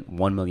more than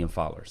 1 million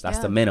followers. That's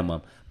Yeah. the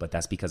minimum, but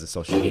that's because of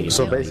social media.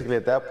 So You know? basically,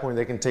 at that point,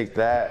 they can take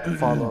that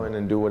following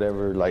and do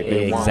whatever like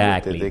they Exactly.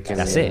 want. With it. They can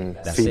That's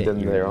it. That's feed it. them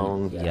You're- their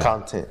own yeah.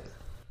 content.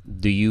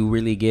 Do you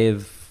really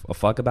give a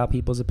fuck about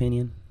people's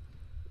opinion?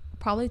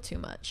 Probably too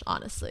much,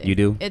 honestly. You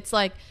do? It's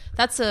like,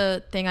 that's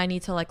a thing I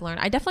need to like learn.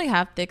 I definitely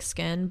have thick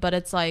skin, but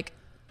it's like,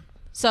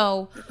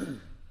 so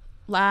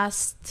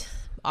last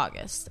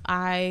August,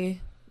 I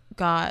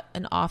got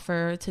an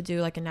offer to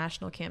do like a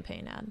national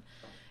campaign ad.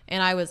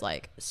 And I was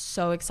like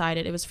so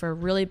excited. It was for a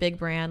really big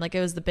brand. Like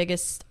it was the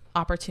biggest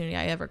opportunity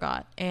I ever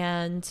got.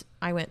 And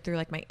I went through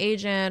like my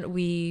agent.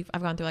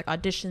 I've gone through like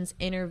auditions,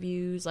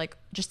 interviews, like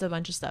just a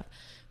bunch of stuff.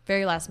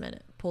 Very last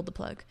minute, pulled the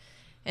plug.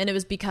 And it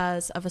was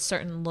because of a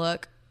certain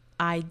look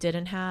I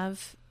didn't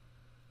have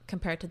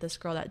compared to this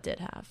girl that did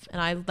have.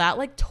 And that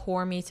like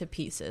tore me to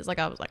pieces. Like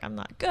I was like, I'm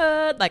not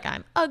good. Like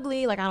I'm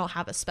ugly. Like I don't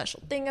have a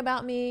special thing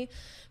about me.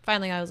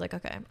 Finally, I was like,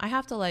 okay, I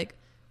have to like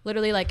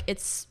literally like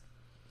it's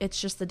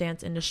just the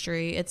dance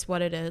industry. It's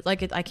what it is.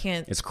 Like I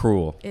can't. It's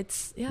cruel.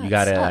 It's yeah. You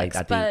gotta sucks, like. I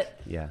think.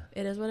 but Yeah.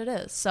 it is what it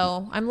is.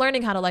 So I'm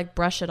learning how to like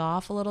brush it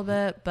off a little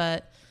bit,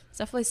 but it's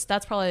definitely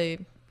that's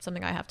probably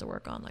something I have to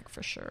work on, like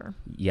for sure.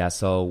 Yeah.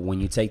 So when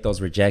you take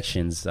those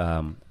rejections,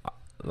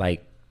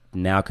 like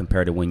now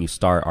compared to when you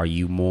start, are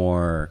you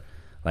more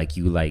like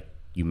you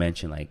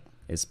mentioned like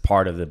it's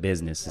part of the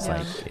business? It's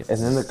like. And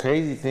then the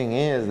crazy thing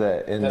is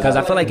that because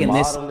I feel like in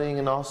this modeling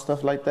and all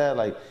stuff like that,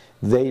 like.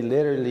 They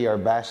literally are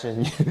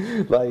bashing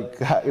you, like,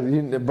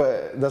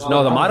 but that's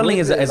no. The modeling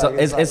is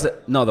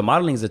the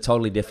modeling is a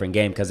totally different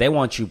game because they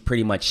want you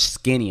pretty much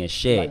skinny as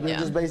shit. Like,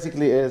 just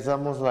basically, it's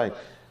almost like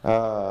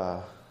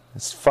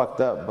it's fucked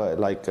up, but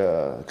like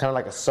kind of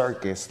like a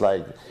circus.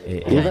 Like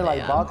even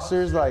like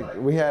boxers, like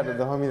we had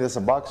the homie that's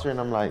a boxer, and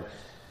I'm like,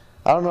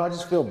 I don't know, I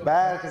just feel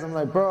bad because I'm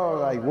like, bro,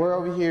 like we're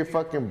over here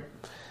fucking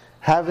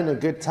having a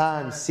good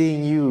time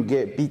seeing you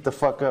get beat the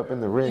fuck up in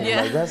the ring.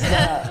 Yeah. Like that's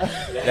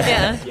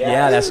not.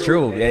 Yeah, that's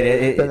true.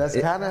 But that's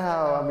kind of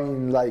how I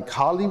mean, like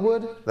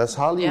Hollywood. That's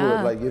Hollywood.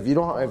 Yeah. Like if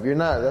you're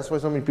not, that's why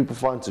so many people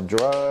fall into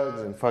drugs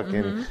and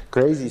fucking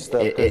crazy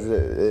stuff. Because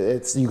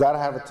it's you gotta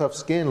have a tough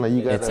skin. Like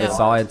you gotta.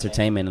 It's all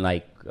entertainment. And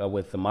like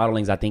with the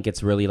modelings, I think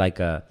it's really like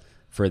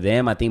for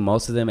them. I think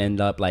most of them end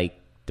up like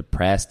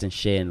depressed and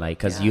shit, and like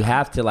because you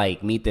have to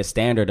like meet the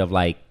standard of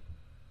like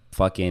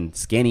fucking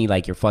skinny,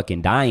 like you're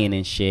fucking dying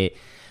and shit.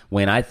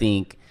 When I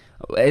think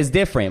it's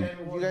different.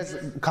 You guys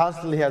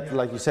constantly have to,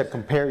 like you said,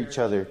 compare each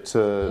other to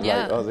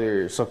like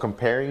other. So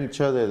comparing each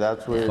other,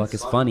 that's where fuck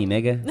is funny,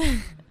 nigga.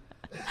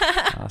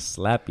 I'll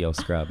slap your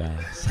scrub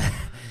ass.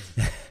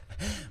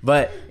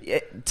 But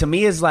to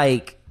me, it's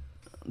like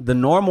the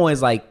normal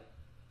is like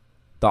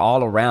the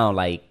all around,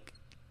 like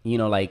you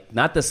know, like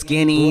not the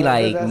skinny,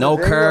 like no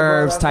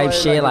curves type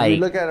shit. Like if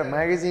you look at a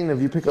magazine,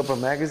 if you pick up a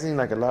magazine,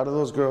 like a lot of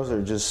those girls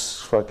are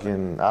just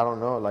fucking. I don't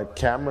know, like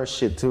camera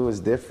shit too is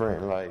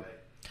different. Like,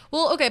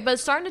 well, okay, but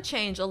it's starting to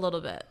change a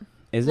little bit.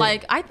 Is it?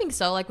 Like I think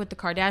so. Like with the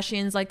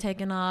Kardashians, like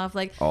taking off.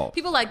 Like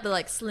people like the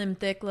like slim,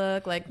 thick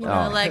look. Like you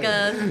know, like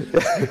a.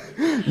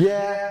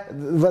 Yeah,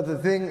 but the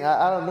thing,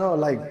 I don't know.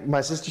 Like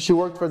my sister, she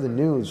worked for the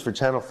news for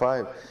Channel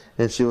 5.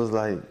 And she was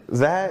like,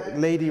 that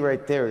lady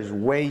right there is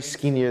way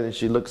skinnier than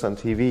she looks on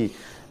TV.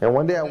 And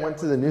one day I went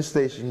to the news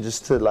station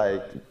just to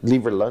like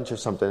leave her lunch or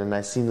something. And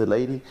I seen the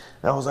lady.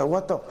 And I was like,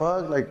 what the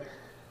fuck? Like,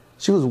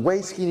 she was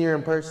way skinnier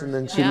in person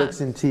than she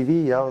looks in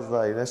TV. I was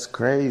like, that's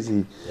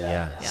crazy.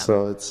 Yeah.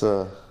 So it's,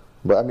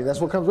 but I mean, that's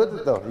what comes with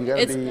it though. You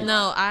gotta be.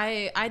 No,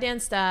 I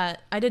danced I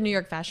did New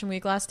York Fashion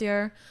Week last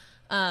year.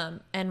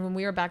 And when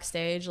we were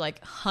backstage,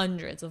 like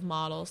hundreds of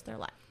models, they're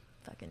like,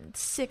 fucking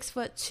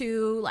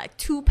 6'2", like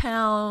 2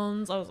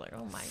 pounds. I was like,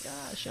 oh my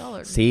gosh, y'all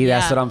are. See,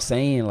 that's what I'm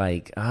saying.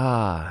 Like, you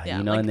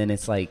know, like, and then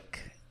it's like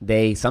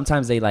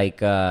sometimes they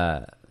like, you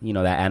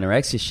know, that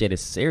anorexia shit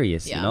is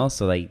serious, you know?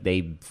 So like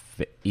they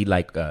eat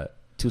like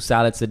 2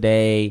 salads a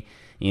day,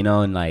 you know,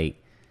 and like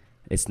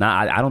it's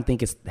not, I don't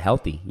think it's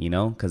healthy, you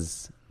know,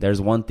 because there's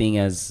one thing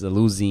as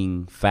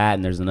losing fat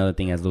and there's another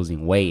thing as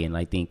losing weight. And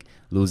I think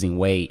losing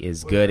weight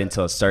is good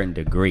until a certain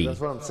degree.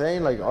 That's what I'm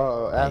saying. Like,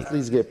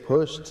 athletes get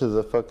pushed to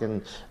the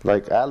fucking,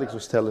 like Alex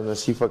was telling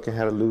us, he fucking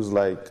had to lose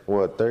like,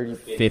 what, 30?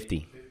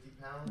 50.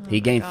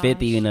 He gained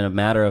 50 in a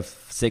matter of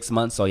 6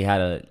 months, so he had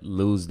to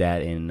lose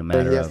that in a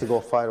matter of... He has to go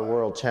fight a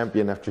world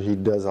champion after he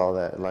does all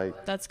that.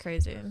 Like, that's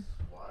crazy.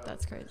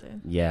 That's crazy.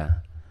 Yeah.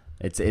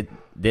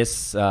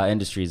 This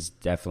industry is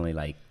definitely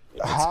like,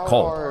 it's how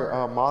cold.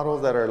 Are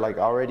models that are like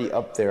already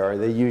up there, are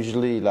they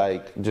usually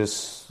like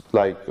just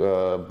like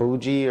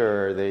bougie,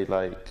 or are they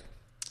like...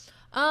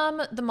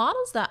 The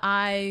models that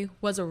I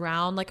was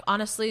around, like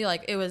honestly,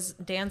 like it was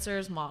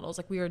dancers, models.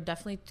 Like we were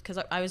definitely, because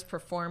I was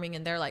performing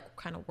and they're like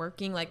kind of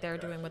working, like they're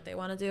doing what they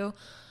want to do.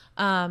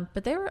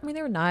 But they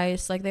were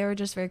nice. Like they were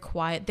just very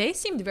quiet. They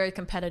seemed very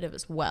competitive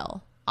as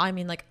well. I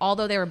mean, like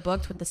although they were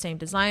booked with the same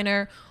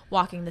designer,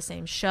 walking the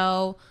same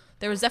show,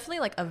 there was definitely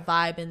like a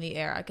vibe in the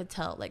air. I could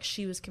tell like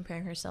she was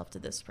comparing herself to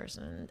this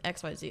person and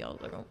XYZ. I was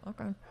like, oh,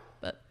 okay.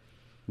 But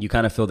you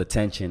kind of feel the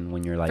tension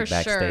when you're like for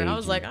backstage. sure. I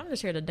was like, I'm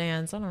just here to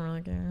dance. I don't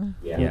really care.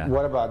 Yeah.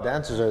 What about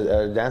dancers?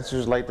 Are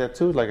dancers like that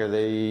too? Like, are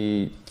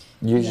they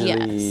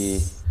usually...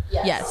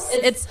 Yes.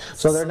 It's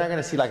so they're not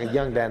going to see like a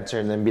young dancer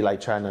and then be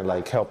like trying to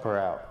like help her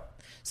out.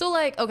 so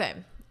like, okay.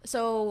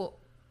 So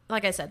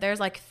like I said, there's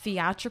like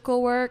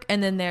theatrical work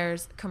and then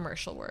there's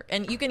commercial work.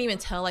 And you can even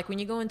tell, like when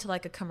you go into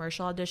like a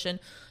commercial audition,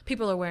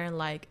 people are wearing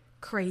like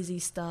crazy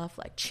stuff,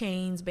 like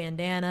chains,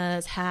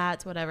 bandanas,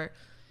 hats, whatever.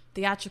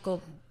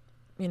 Theatrical,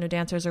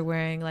 dancers are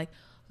wearing like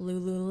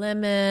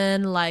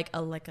Lululemon, like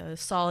a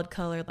solid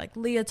color, like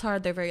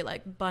leotard. They're very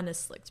like bun is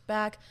slicked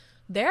back.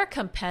 They're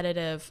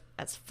competitive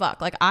as fuck.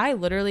 Like I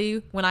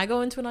literally, when I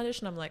go into an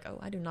audition, I'm like, oh,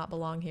 I do not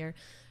belong here.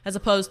 As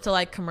opposed to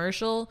like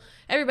commercial,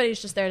 everybody's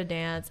just there to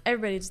dance.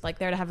 Everybody's like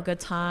there to have a good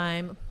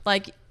time.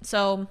 Like,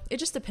 so it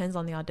just depends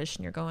on the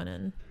audition you're going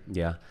in.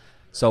 Yeah.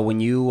 So when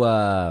you,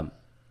 like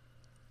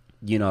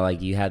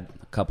you had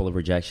a couple of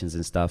rejections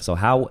and stuff. So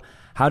how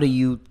do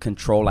you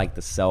control like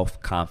the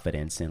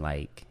self-confidence and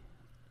like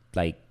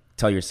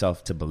tell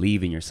yourself to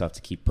believe in yourself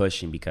to keep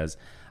pushing? Because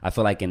I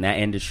feel like in that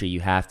industry,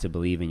 you have to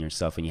believe in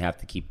yourself and you have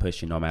to keep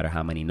pushing no matter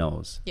how many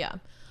no's. Yeah.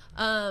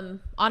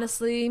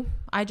 Honestly,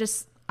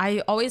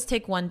 I always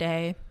take one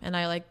day and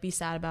I like be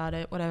sad about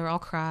it, whatever. I'll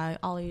cry.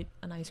 I'll eat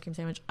an ice cream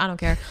sandwich. I don't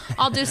care.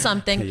 I'll do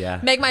something,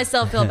 make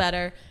myself feel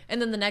better. And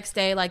then the next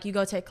day, like you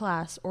go take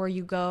class or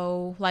you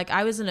go, like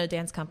I was in a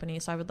dance company.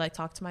 So I would like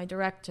talk to my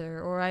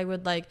director or I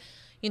would like,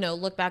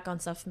 look back on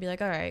stuff and be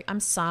like, all right,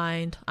 I'm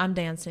signed. I'm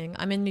dancing.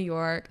 I'm in New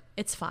York.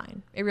 It's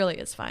fine. It really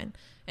is fine.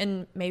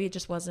 And maybe it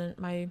just wasn't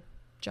my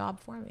job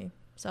for me.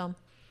 So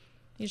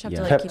you just have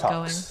to like pep keep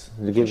talks.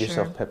 going. You give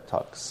yourself pep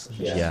talks.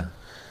 Yeah.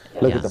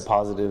 Look at the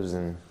positives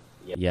and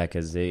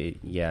because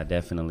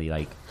definitely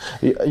like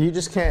you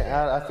just can't.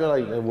 I feel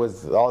like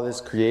with all this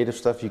creative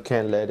stuff, you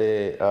can't let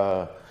it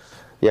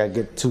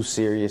get too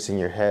serious in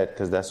your head,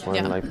 because that's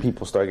when like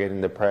people start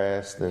getting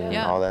depressed and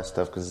all that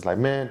stuff, because it's like,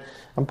 man,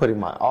 I'm putting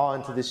my all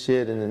into this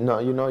shit, and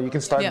then you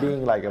can start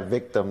being like a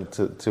victim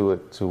to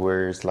it, to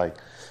where it's like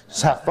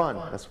just have fun.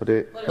 That's what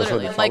it's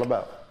all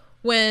about.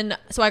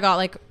 So I got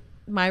like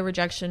my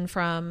rejection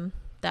from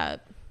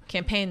that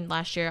campaign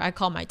last year, I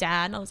called my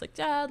dad and I was like,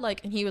 Dad,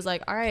 like, and he was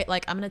like, all right,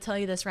 like, I'm going to tell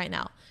you this right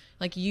now.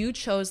 Like, you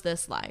chose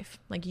this life.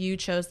 Like, you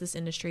chose this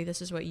industry.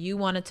 This is what you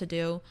wanted to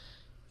do.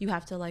 You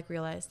have to like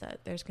realize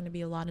that there's going to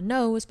be a lot of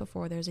no's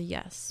before there's a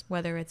yes,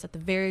 whether it's at the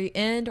very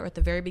end or at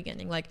the very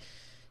beginning. Like,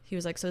 he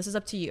was like, so this is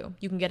up to you.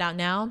 You can get out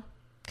now,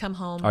 come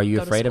home. Are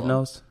you afraid of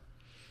no's?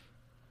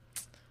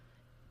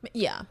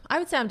 Yeah, I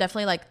would say I'm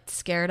definitely like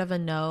scared of a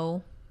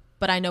no,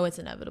 but I know it's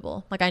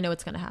inevitable. Like, I know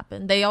it's going to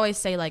happen. They always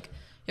say like,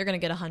 you're going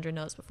to get 100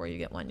 no's before you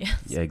get one yes.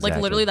 Yeah, exactly.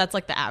 Like literally that's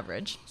like the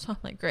average. So I'm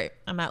like, great.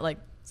 I'm at like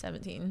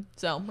 17.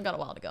 So I got a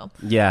while to go.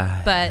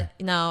 Yeah. But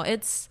no,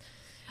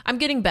 I'm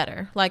getting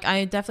better. Like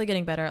I'm definitely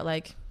getting better at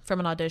like from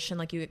an audition,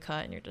 like you get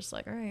cut and you're just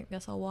like, all right,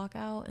 guess I'll walk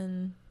out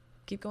and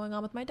keep going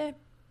on with my day.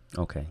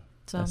 Okay.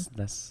 So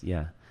that's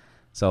yeah.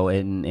 So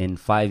in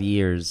 5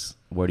 years,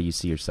 where do you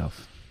see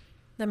yourself?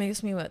 That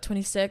makes me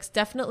 26.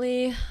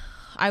 Definitely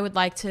I would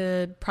like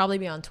to probably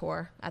be on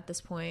tour at this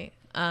point.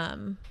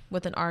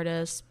 With an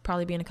artist,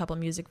 probably be in a couple of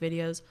music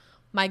videos.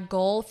 My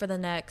goal for the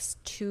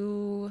next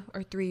 2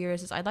 or 3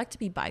 years is I'd like to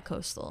be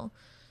bi-coastal.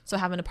 So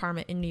have an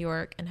apartment in New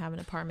York and have an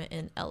apartment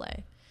in LA.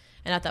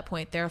 And at that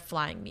point, they're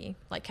flying me,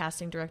 like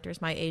casting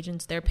directors, my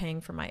agents, they're paying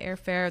for my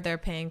airfare. They're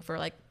paying for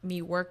like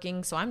me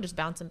working. So I'm just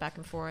bouncing back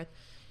and forth,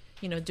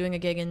 doing a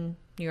gig in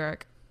New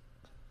York,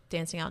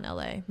 dancing out in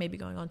LA, maybe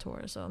going on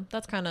tour. So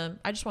that's kind of,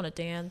 I just want to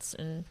dance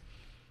and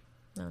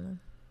I don't know.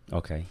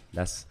 Okay.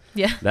 That's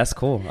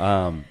cool.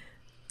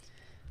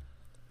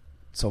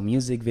 So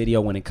music video,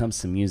 when it comes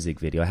to music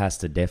video, it has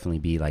to definitely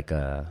be like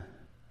a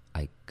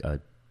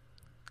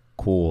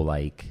cool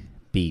like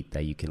beat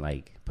that you can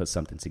like put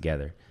something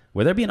together.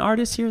 Will there be an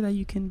artist here that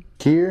you can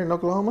here in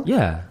Oklahoma?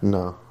 Yeah.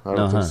 No, I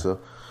don't think so.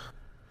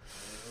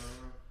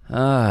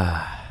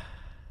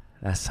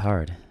 That's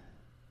hard.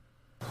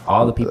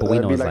 All the people we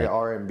know be is like like an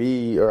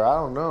R&B, or I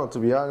don't know. To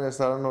be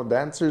honest, I don't know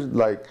dancers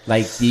like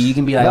you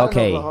can be like,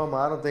 okay. In Oklahoma,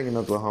 I don't think in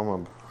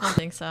Oklahoma. I don't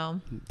think so.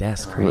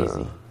 That's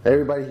crazy.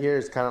 Everybody here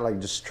is kind of like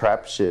just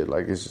trap shit.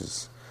 Like it's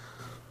just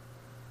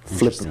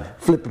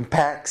flipping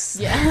packs.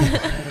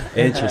 Yeah.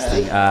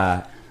 Interesting.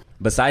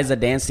 Besides the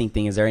dancing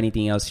thing, is there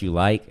anything else you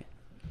like?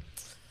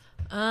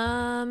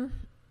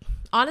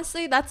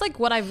 Honestly, that's like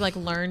what I've like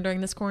learned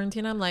during this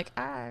quarantine. I'm like,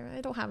 I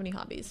don't have any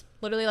hobbies.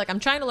 Literally, like I'm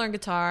trying to learn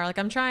guitar. Like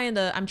I'm trying,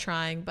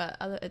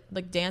 but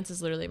like dance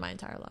is literally my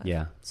entire life.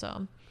 Yeah.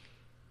 So,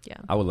 yeah.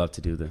 I would love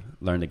to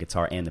learn the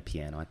guitar and the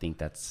piano. I think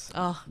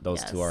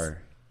those two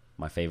are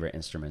my favorite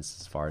instruments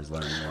as far as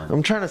learning one.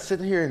 I'm trying to sit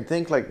here and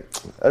think, like,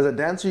 as a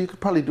dancer, you could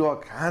probably do all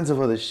kinds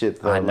of other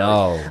shit, though. I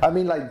know. Like, I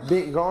mean, like,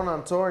 going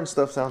on tour and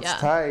stuff sounds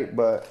tight,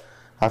 but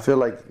I feel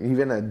like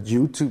even a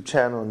YouTube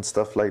channel and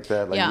stuff like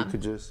that, like, you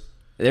could just...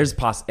 There's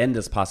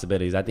endless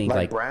possibilities. I think,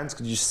 like brands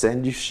could just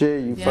send you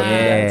shit. You fucking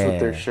dance with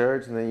their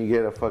shirts, and then you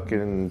get a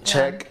fucking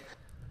check.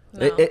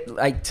 No. It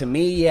like, to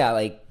me,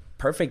 like,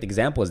 perfect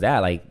example is that.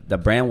 Like, the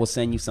brand will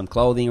send you some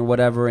clothing or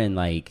whatever, and,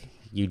 like,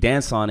 you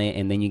dance on it,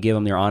 and then you give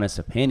them their honest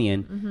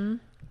opinion. Mm-hmm.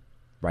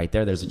 Right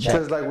there's a check.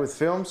 Because like with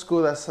film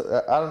school, that's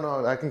I don't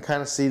know. I can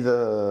kind of see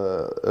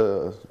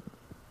the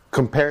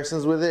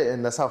comparisons with it,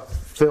 and that's how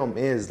film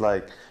is.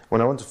 Like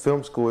when I went to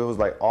film school, it was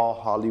like all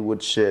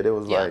Hollywood shit. It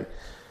was like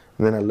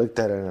And then I looked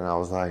at it and I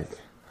was like,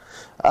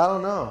 I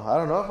don't know. I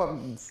don't know if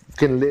I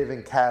can live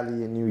in Cali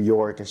and New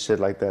York and shit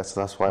like that.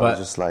 So that's why I was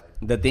just like.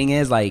 The thing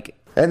is, like.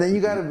 And then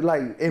you gotta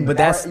like, you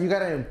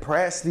gotta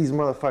impress these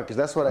motherfuckers.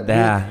 That's what I do.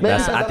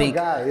 I think, I'm a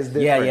guy, it's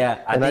different.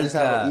 Yeah. I just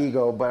have an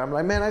ego, but I'm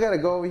like, man, I gotta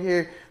go over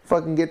here,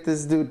 fucking get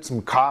this dude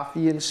some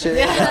coffee and shit.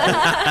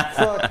 Like,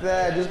 fuck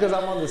that. Just because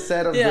I'm on the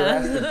set of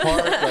Jurassic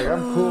Park, like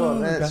I'm cool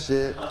on that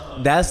shit.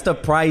 That's the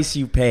price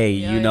you pay.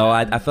 You know,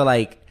 I feel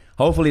like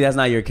hopefully that's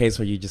not your case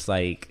where you just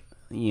like,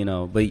 you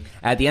know. But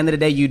at the end of the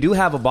day, you do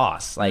have a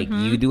boss. Like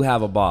you do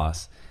have a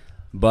boss,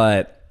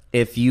 but.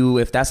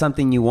 If that's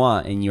something you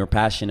want and you're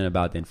passionate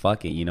about, then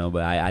fuck it, you know.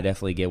 But I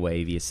definitely get what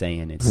Avi is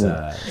saying. It's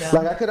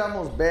like I could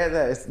almost bet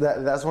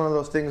that's one of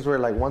those things where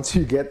like once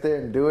you get there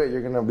and do it,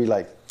 you're gonna be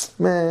like,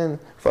 man,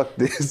 fuck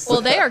this.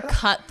 Well, they are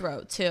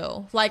cutthroat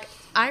too. Like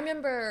I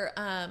remember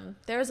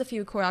there was a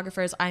few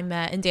choreographers I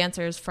met and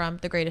dancers from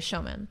The Greatest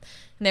Showman,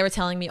 and they were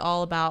telling me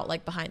all about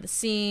like behind the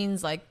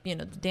scenes, like the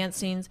dance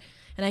scenes.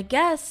 And I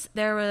guess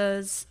they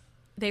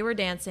were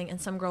dancing and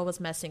some girl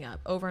was messing up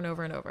over and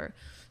over and over.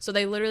 So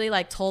they literally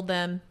like told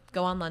them,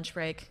 go on lunch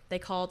break. They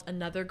called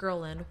another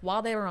girl in.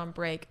 While they were on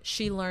break,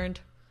 she learned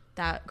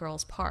that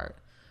girl's part.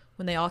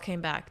 When they all came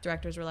back,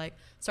 directors were like,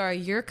 sorry,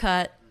 you're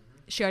cut.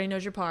 She already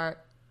knows your part.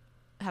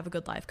 Have a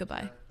good life.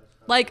 Goodbye.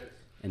 Like,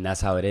 and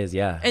that's how it is,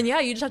 yeah. And yeah,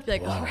 you just have to be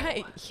like, all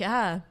right,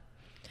 yeah.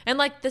 And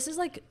like, this is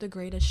like The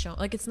Greatest Show.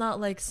 Like, it's not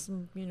like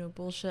some,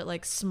 bullshit,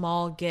 like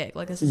small gig.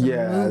 Like, this is a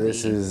movie.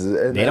 This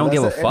is. They don't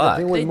give a fuck.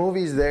 The thing with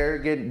movies,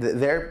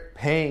 they're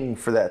paying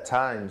for that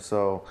time,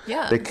 so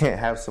they can't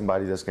have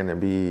somebody that's gonna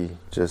be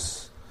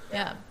just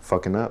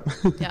fucking up.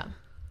 Yeah.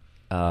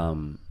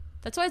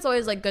 That's why it's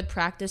always like good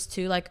practice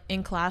too. Like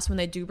in class when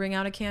they do bring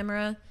out a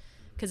camera.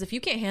 Because if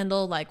you can't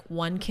handle like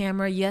one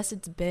camera, yes,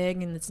 it's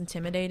big and it's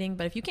intimidating.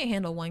 But if you can't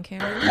handle one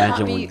camera,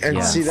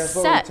 see, that's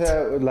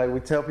what we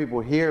tell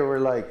people here. We're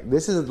like,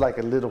 this is like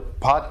a little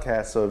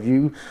podcast. So if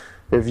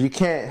you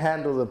can't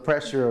handle the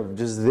pressure of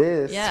just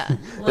this,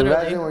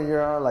 imagine when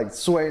you're on like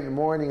Sway in the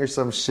Morning or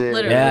some shit.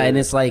 Literally. Yeah, and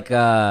it's like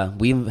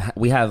we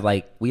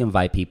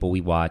invite people,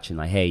 we watch, and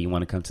like, hey, you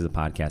want to come to the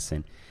podcast?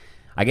 And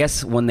I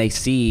guess when they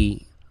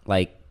see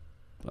like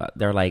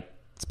they're like.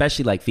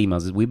 Especially like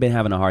females, we've been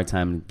having a hard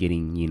time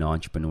getting,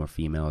 entrepreneur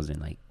females and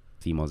like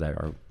females that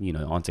are,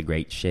 onto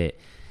great shit.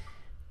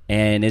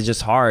 And it's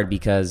just hard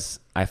because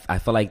I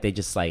feel like they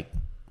just like,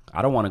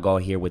 I don't want to go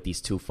here with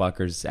these two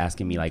fuckers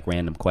asking me like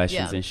random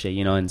questions and shit,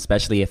 and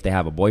especially if they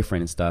have a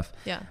boyfriend and stuff.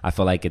 Yeah. I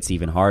feel like it's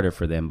even harder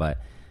for them.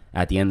 But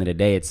at the end of the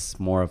day, it's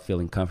more of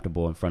feeling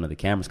comfortable in front of the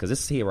cameras because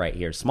this here right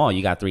here, small.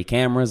 You got 3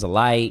 cameras, a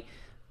light,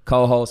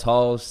 co-host,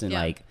 host, and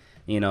like,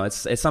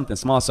 it's something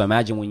small. So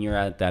imagine when you're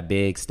at that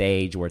big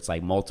stage where it's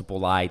like multiple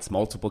lights,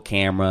 multiple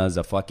cameras,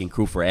 a fucking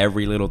crew for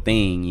every little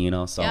thing,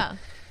 So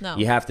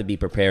you have to be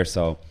prepared.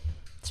 So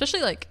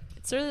especially like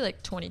it's really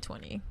like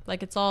 2020,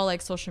 like it's all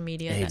like social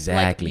media.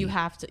 Exactly. Like,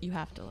 you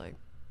have to like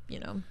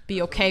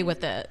be okay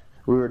with it.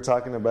 We were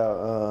talking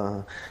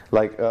about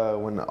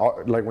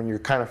when you're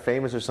kind of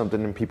famous or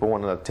something and people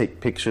want to take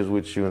pictures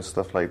with you and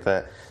stuff like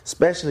that.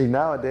 Especially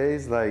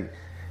nowadays, like.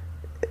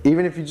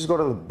 Even if you just go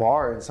to the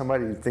bar and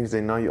somebody thinks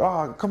they know you,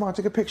 oh, come on,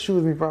 take a picture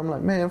with me, bro. I'm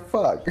like, man,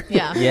 fuck.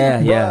 Yeah.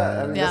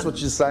 Yeah. I mean, that's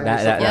what you signed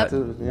yourself up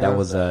to.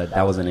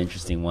 That was an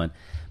interesting one.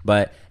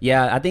 But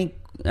yeah, I think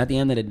at the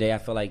end of the day, I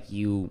feel like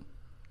you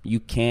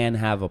can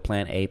have a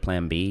plan A,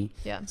 plan B.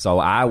 Yeah.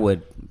 So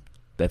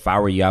if I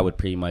were you, I would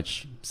pretty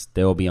much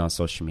still be on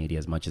social media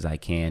as much as I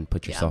can.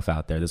 Put yourself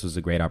out there. This was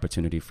a great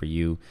opportunity for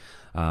you.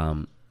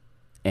 And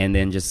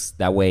then just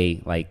that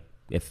way, like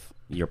if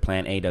your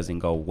plan A doesn't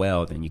go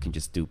well, then you can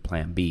just do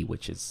plan B,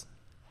 which is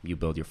you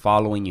build your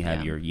following, you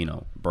have your,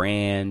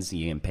 brands,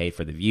 you can pay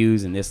for the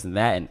views and this and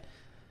that. And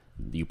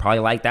you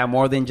probably like that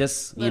more than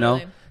just,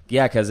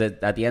 because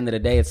at the end of the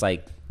day, it's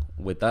like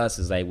with us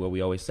is like what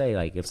we always say,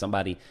 like if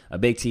a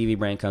big TV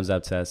brand comes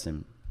up to us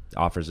and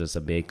offers us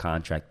a big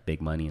contract, big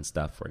money and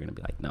stuff, we're going to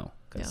be like, no,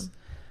 because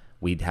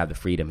we'd have the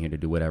freedom here to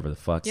do whatever the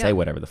fuck, say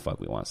whatever the fuck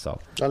we want. So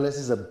unless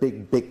it's a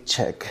big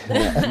check.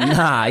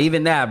 Nah,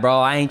 even that, bro.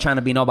 I ain't trying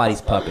to be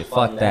nobody's puppet.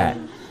 Fuck that.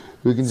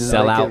 We can just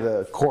sell make out. it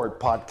a court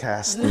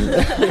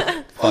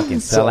podcast. Fucking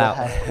sell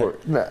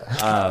out.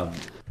 Nah.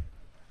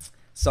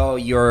 So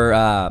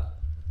your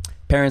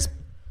parents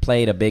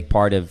played a big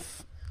part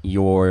of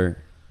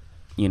your,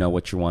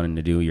 what you're wanting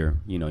to do, your,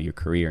 your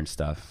career and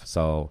stuff.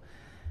 So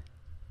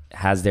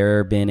has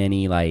there been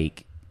any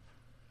like,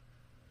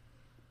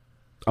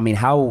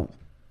 how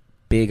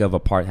big of a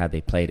part have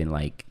they played in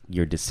like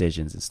your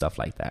decisions and stuff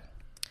like that?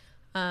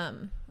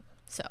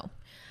 So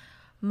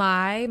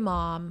my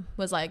mom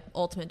was like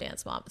ultimate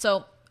dance mom.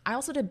 So I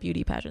also did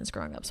beauty pageants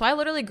growing up. So I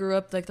literally grew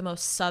up like the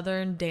most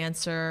Southern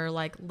dancer,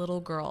 like little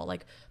girl,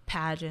 like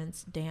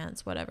pageants,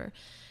 dance, whatever.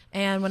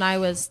 And when I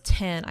was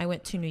 10, I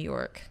went to New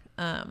York.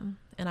 And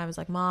I was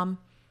like, Mom,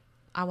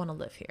 I want to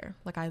live here.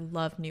 Like I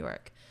love New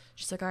York.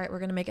 She's like, all right, we're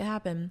going to make it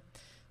happen.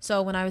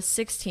 So when I was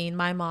 16,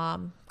 my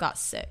mom got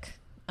sick.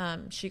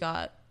 She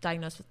got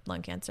diagnosed with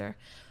lung cancer.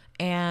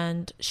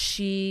 and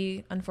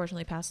she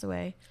unfortunately passed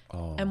away.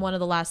 Oh. And one of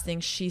the last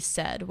things she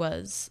said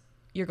was,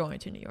 "You're going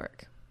to New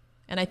York."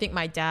 And I think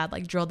my dad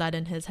like drilled that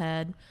in his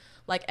head.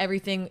 Like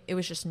everything, it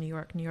was just New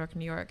York, New York,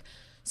 New York.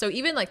 So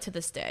even like to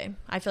this day,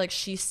 I feel like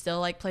she still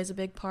like plays a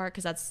big part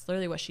because that's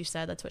literally what she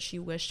said. That's what she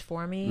wished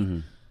for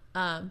me.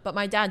 But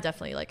my dad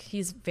definitely, like,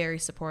 he's very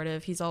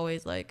supportive. He's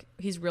always like,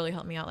 he's really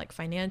helped me out like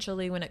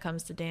financially when it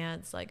comes to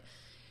dance. Like,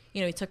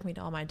 you know, he took me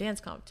to all my dance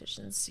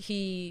competitions.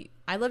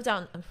 I lived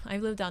out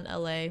in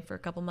LA for a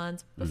couple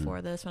months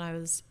before this when I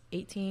was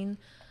 18.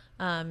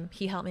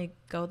 He helped me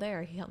go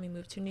there. He helped me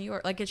move to New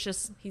York. Like, it's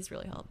just, he's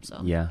really helped.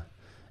 So Yeah.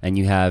 And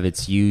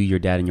it's you, your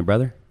dad, and your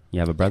brother?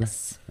 You have a brother?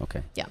 Yes.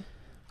 Okay. Yeah.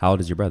 How old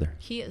is your brother?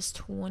 He is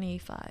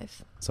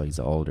 25. So he's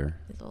older.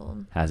 He's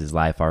old. Has his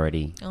life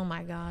already. Oh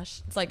my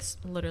gosh. It's like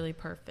literally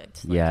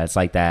perfect. Like, Yeah, it's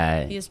like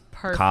that. he is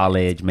perfect.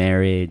 College,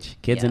 marriage,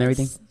 kids, and Yes.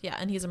 everything. Yeah,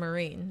 and he's a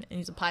Marine and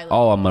he's a pilot.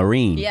 Oh, a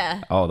Marine.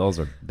 Yeah. Oh, those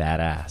are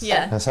badass.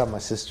 Yeah. That's how my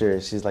sister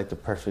is. She's like the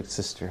perfect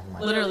sister. I'm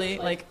like, Literally,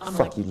 like, I'm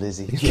fuck like, you,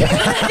 Lizzie.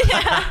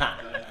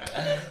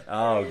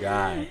 Oh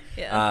God.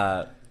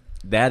 Yeah.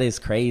 That is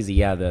crazy.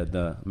 Yeah.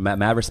 The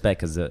mad respect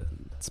because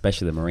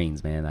especially the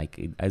Marines, man. Like,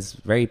 as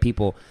very few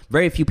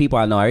people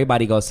I know.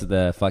 Everybody goes to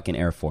the fucking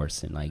Air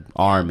Force and like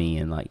Army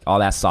and like all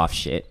that soft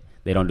shit.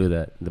 They don't do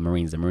the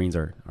Marines. The Marines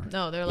are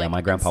No, they're yeah. like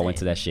My grandpa went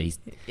to insane.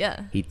 that shit.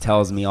 Yeah. He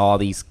tells me all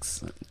these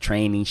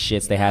training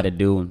shits they had to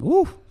do, and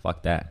woo,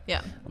 fuck that.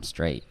 Yeah. I'm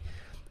straight.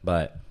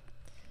 But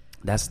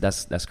that's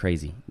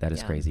crazy. That is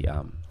Yeah. crazy.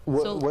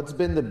 So- What's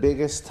been the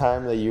biggest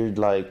time that you're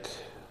like,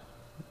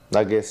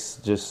 I guess,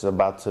 just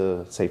about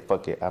to say,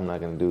 fuck it, I'm not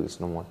going to do this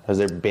no more? Has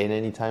there been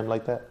any time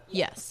like that?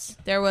 Yes.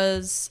 There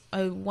was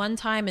a one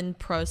time in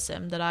Pro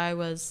Sim that I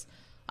was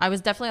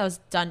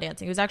done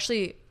dancing. It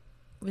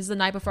was the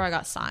night before I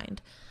got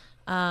signed.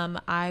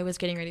 I was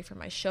getting ready for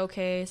my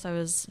showcase. I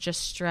was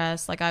just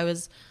stressed. Like I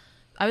was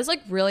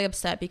like really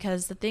upset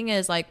because the thing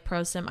is, like,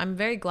 Pro Sim, I'm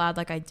very glad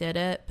like I did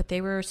it, but they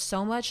were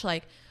so much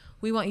like,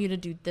 we want you to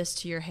do this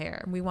to your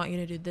hair, and we want you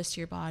to do this to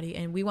your body,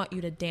 and we want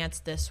you to dance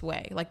this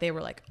way. Like, they were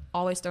like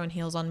always throwing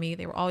heels on me.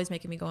 They were always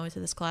making me go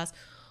into this class,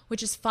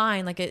 which is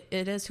fine. Like, it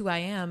is who I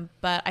am,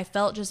 but I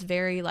felt just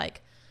very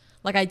like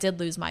I did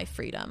lose my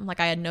freedom. Like,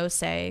 I had no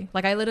say.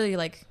 Like, I literally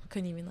like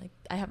couldn't even, like,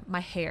 I have my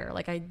hair,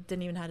 like I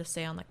didn't even have to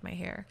say on like my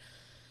hair.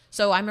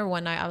 So I remember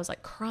one night I was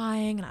like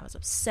crying and I was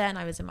upset and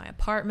I was in my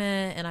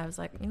apartment and I was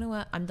like, you know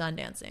what? I'm done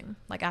dancing.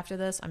 Like, after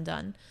this, I'm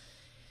done.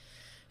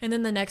 And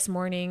then the next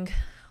morning,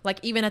 like,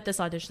 even at this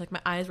audition, like,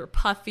 my eyes were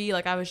puffy.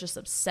 Like, I was just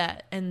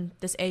upset. And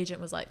this agent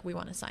was like, we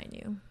want to sign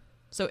you.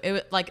 So it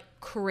was like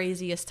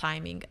craziest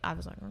timing. I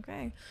was like,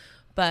 okay.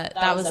 But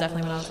that was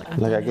definitely when I was like, I'm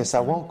Like, done I guess I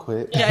dancing. won't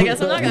quit. Yeah, I guess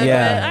I'm not going to quit.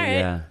 All right.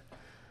 Yeah.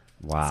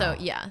 Wow. So,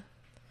 yeah.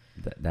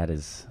 That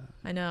is,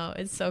 I know.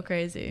 It's so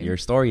crazy. your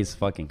story is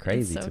fucking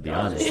crazy, It's so to be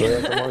crazy. honest.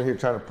 So I'm over here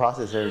trying to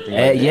process everything.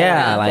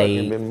 Yeah, I've like-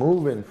 fucking been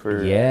moving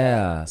for.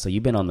 Yeah. So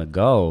you've been on the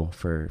go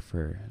for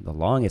the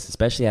longest,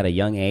 especially at a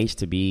young age,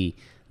 to be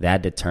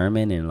that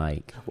determined and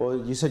like.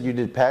 Well, you said you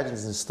did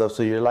pageants and stuff,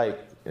 so you're like,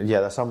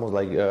 yeah, that's almost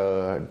like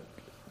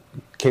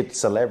kid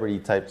celebrity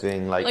type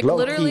thing, like low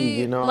literally,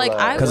 key, you know, like,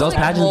 I Because was, those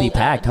like, pageants be molded.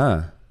 packed,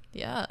 huh?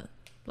 Yeah.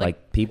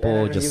 Like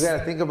people Yeah, just. you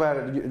gotta think about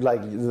it.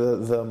 Like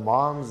the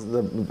moms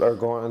are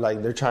going,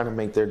 like, they're trying to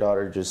make their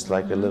daughter just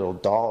like a little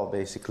doll,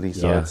 basically.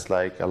 So Yeah. it's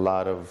like a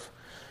lot of,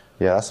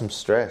 yeah, that's some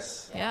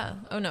stress. Yeah.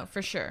 Oh, no,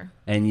 for sure.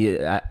 And you,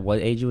 at what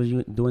age was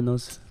you doing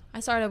those?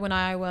 I started when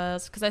I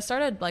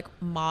started like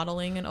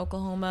modeling in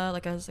Oklahoma,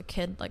 like as a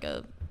kid, like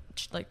a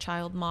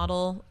child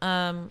model.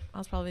 I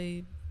was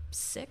probably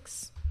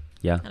 6,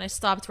 Yeah. and I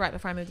stopped right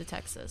before I moved to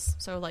Texas.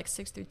 So like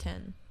 6 through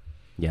 10.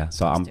 Yeah.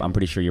 So I'm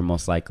pretty sure you're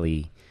most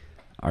likely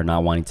are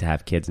not wanting to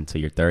have kids until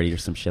you're 30 or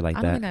some shit like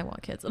I don't that. think I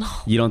want kids at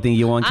all. You don't think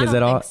you want kids I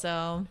don't at all? think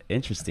so.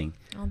 Interesting.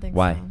 I don't think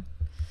Why?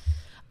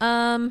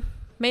 so.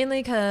 Mainly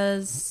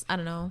because, I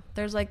don't know,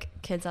 there's like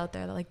kids out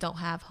there that like don't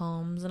have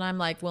homes, and I'm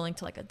like willing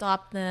to like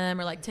adopt them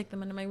or like take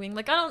them under my wing.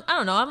 Like, I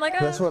don't know. I'm like,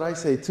 That's what I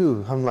say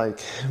too. I'm like,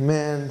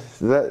 man,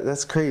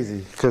 that's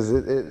crazy. Because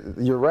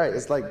you're right.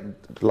 It's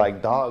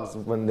like dogs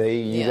when you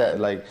Yeah.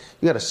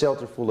 got a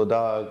shelter full of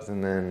dogs,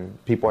 and then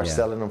people are Yeah.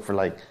 selling them for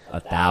like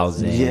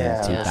 1,000,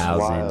 yeah, 2,000. it's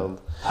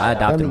wild. I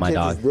adopted my kids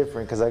dog. is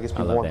different because I guess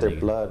people love want that their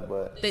nigga. blood,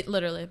 but they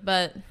literally,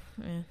 but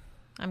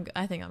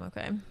I think I'm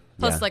okay.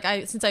 Plus, Yeah.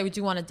 like, since I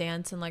do want to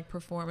dance and like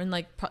perform and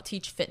like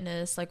teach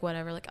fitness, like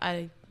whatever, like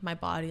my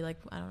body, like,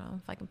 I don't know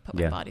if I can put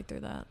my Yeah. body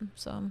through that.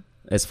 So,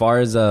 As far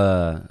as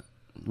a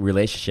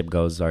relationship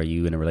goes, are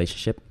you in a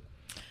relationship?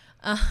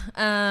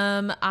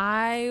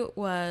 I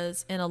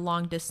was in a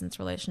long distance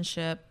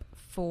relationship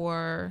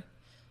for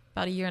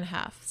about 1.5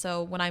 years.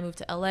 So when I moved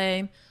to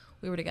LA,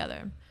 we were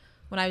together.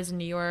 When I was in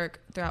New York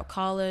throughout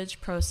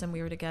college, Pro Sim,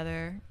 we were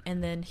together.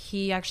 And then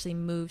he actually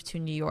moved to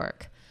New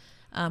York.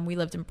 We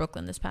lived in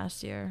Brooklyn this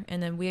past year.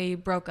 And then we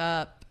broke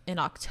up in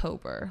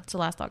October. So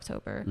last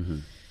October. Mm-hmm.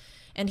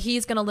 And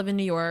he's going to live in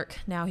New York.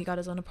 Now he got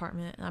his own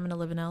apartment. And I'm going to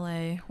live in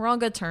LA. We're on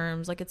good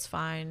terms. Like, it's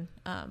fine.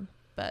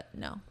 But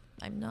no,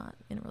 I'm not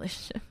in a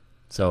relationship.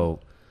 So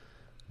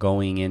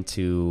going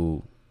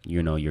into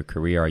your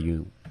career? Are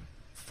you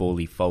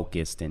fully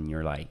focused and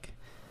you're like,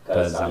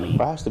 because I mean,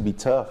 It has to be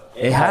tough.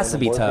 it has to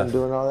be Working, tough.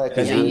 doing all that,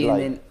 Because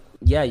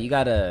because you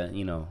gotta,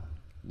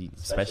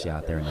 especially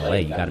out there in LA,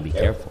 you gotta be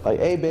careful. like,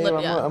 hey babe,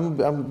 Yeah.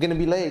 I'm gonna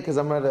be late because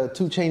I'm at a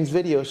 2 Chainz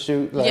video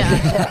shoot. Like,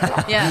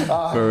 Yeah.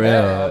 Yeah. For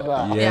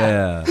real.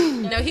 Yeah.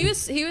 No, he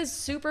was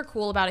super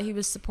cool about it. He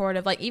was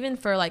supportive. Like even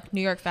for like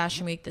New York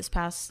Fashion Week this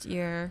past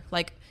year,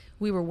 like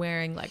we were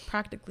wearing like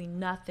practically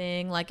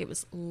nothing. Like it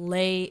was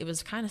late. It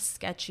was kind of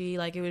sketchy.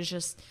 Like it was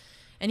just,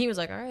 and he was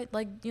like, all right,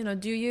 like,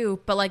 do you.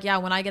 But like, yeah,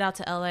 when I get out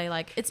to LA,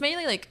 like it's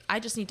mainly like I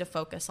just need to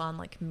focus on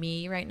like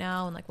me right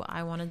now and like what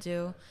I want to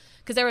do.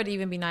 Because there would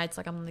even be nights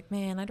like I'm like,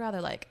 man, I'd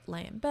rather like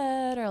lay in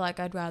bed or like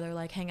I'd rather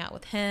like hang out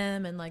with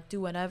him and like do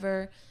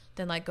whatever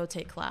than like go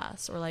take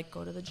class or like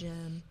go to the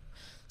gym.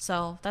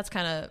 So that's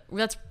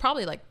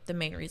probably like the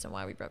main reason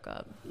why we broke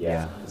up.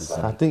 Yeah.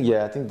 I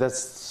think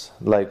that's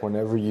like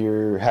whenever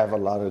you have a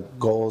lot of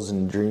goals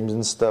and dreams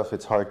and stuff,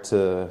 it's hard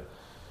to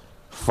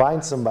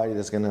find somebody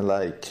that's gonna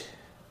like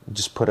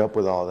just put up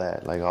with all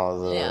that, like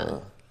all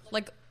the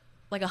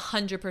Like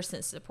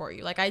 100% support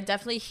you. Like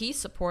he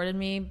supported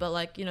me, but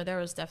like, there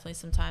was definitely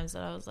some times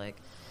that I was like,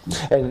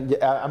 And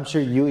I'm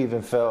sure you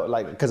even felt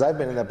like, because I've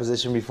been in that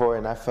position before,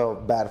 and I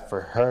felt bad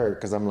for her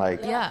because I'm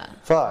like, yeah,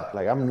 fuck,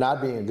 like I'm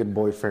not being a good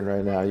boyfriend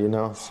right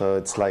now, So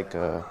it's like,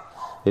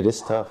 it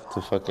is tough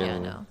to fucking.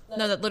 yeah,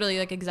 no, that literally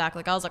like exactly.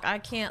 Like I was like, I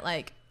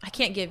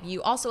can't give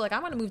you. Also, like I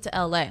want to move to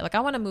LA. Like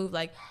I want to move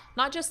like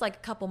not just like a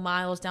couple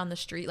miles down the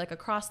street, like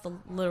across the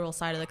literal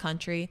side of the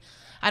country.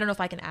 I don't know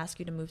if I can ask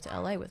you to move to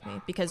LA with me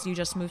because you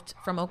just moved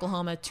from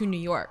Oklahoma to New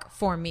York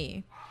for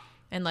me,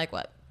 and like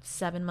what?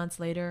 7 months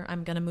later,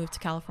 I'm going to move to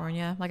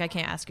California. Like, I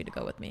can't ask you to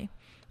go with me.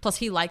 Plus,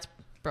 he likes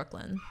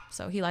Brooklyn,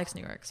 so he likes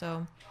New York,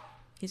 so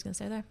he's going to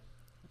stay there.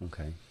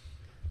 Okay.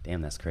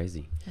 Damn, that's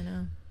crazy. I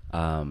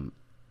know.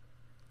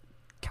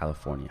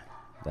 California.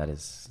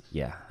 That's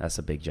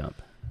a big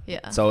jump.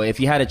 Yeah. So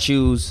if you had to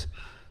choose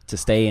to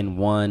stay in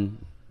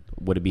one,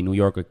 would it be New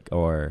York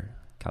or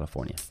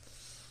California?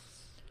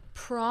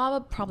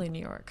 Probably New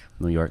York.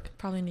 New York.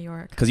 Probably New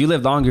York. Because you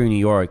lived longer in New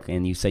York,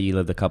 and you say you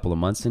lived a couple of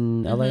months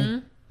in LA.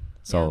 Mm-hmm.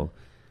 So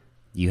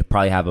you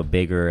probably have a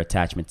bigger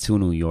attachment to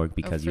New York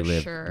because you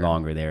lived sure.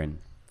 longer there and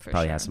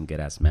probably have some good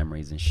ass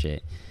memories and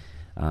shit.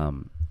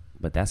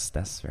 But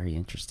that's very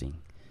interesting.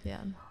 Yeah.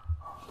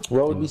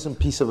 What would be some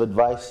piece of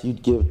advice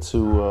you'd give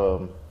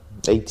to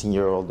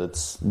 18-year-old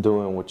that's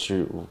doing what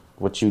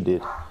you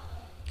did?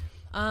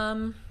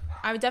 I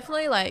would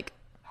definitely like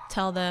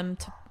tell them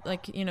to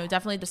like,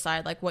 definitely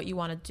decide like what you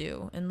want to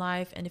do in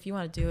life. And if you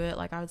want to do it,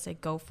 like I would say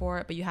go for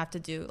it, but you have to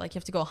go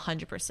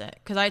 100%.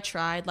 Cause I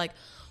tried like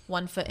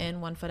 1 foot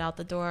in, 1 foot out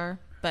the door,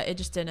 but it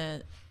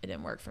didn't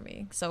work for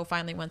me. So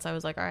finally, once I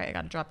was like, all right, I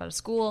got to drop out of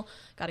school,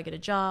 got to get a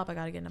job, I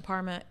got to get an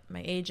apartment,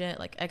 my agent,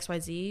 like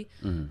XYZ.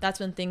 Mm-hmm. That's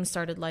when things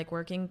started like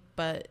working,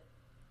 but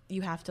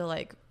you have to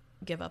like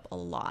give up a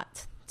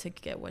lot to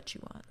get what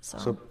you want.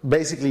 So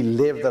basically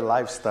live the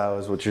lifestyle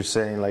is what you're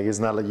saying. Like it's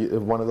not like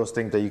one of those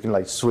things that you can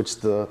like switch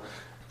the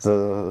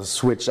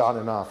switch on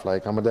and off.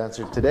 Like I'm a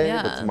dancer today,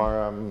 but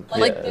tomorrow I'm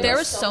there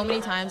was so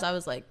many times I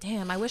was like,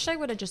 damn, I wish I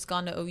would have just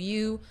gone to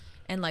OU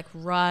and like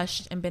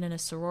rushed and been in a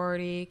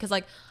sorority, because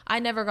like I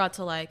never got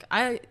to like,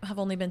 I have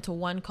only been to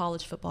one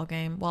college football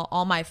game while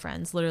all my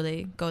friends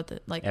literally go to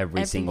like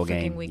every single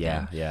game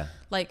weekend. Yeah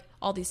like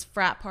all these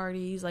frat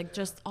parties, like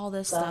just all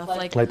this stuff,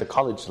 like the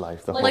college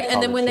life,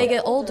 and then when they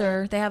get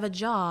older they have a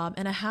job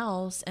and a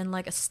house and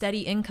like a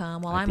steady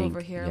income while I'm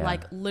over here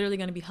like literally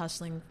going to be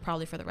hustling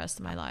probably for the rest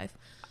of my life.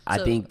 I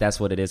think that's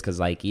what it is, because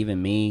like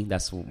even me,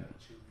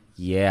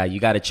 you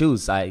got to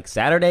choose. Like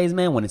Saturdays,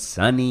 man, when it's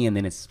sunny and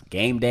then it's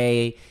game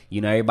day,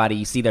 everybody,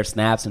 you see their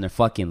snaps and they're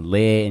fucking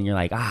lit and you're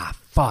like,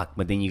 fuck.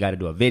 But then you got to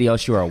do a video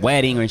shoot or a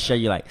wedding or shit.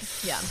 You're like,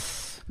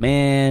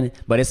 man.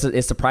 But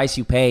it's the price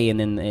you pay, and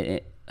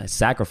then a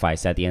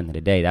sacrifice at the end of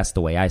the day. That's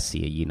the way I see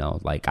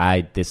it,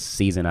 Like this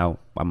season,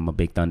 I'm a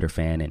big Thunder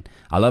fan and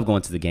I love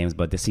going to the games.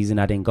 But this season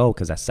I didn't go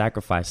because I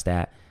sacrificed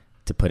that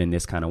to put in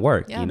this kind of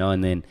work,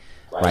 and then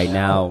right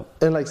now,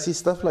 and like see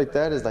stuff like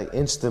that is like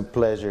instant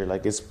pleasure.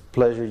 Like it's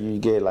pleasure you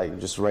get like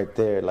just right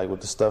there. Like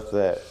with the stuff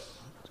that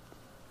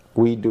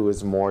we do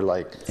is more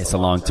like it's a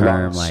long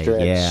term, like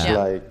stretch.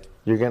 Like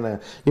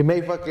you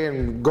may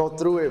fucking go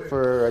through it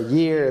for a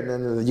year and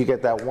then you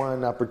get that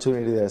one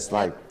opportunity that's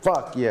like,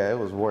 fuck yeah, it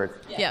was worth.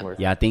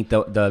 I think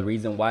the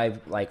reason why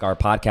like our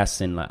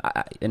podcast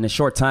in a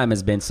short time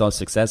has been so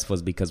successful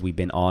is because we've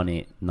been on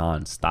it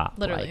nonstop.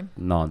 Literally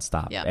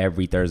nonstop.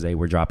 Every Thursday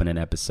we're dropping an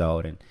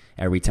episode, and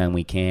every time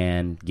we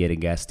can get a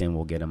guest in,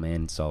 we'll get them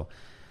in. So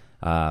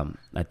I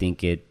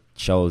think it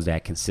shows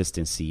that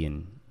consistency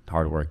and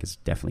hard work is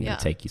definitely going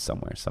to take you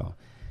somewhere. So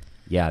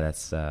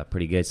that's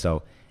pretty good.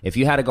 So if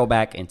you had to go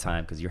back in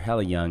time, because you're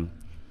hella young,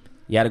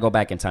 you had to go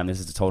back in time. This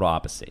is the total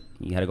opposite.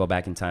 You had to go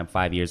back in time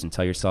 5 years and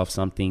tell yourself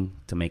something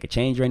to make a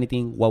change or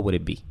anything. What would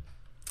it be?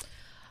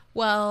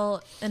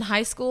 Well, in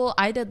high school,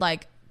 I did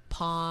like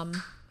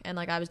pom and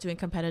like I was doing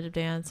competitive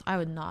dance. I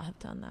would not have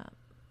done that,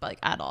 like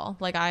at all.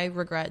 Like I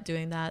regret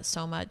doing that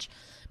so much,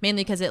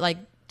 mainly because it like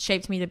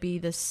shaped me to be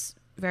this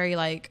very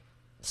like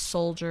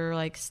soldier,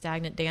 like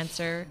stagnant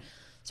dancer.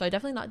 So I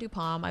definitely not do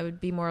pom. I would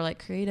be more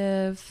like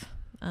creative,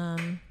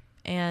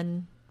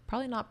 and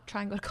probably not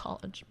try and go to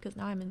college because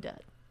now I'm in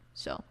debt.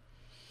 So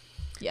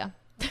yeah.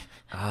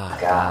 Oh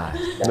God,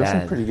 That's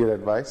some pretty good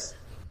advice.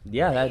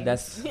 Yeah,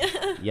 that's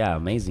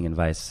amazing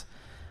advice.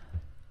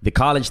 The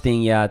college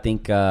thing, I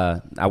think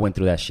I went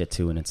through that shit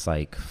too, and it's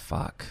like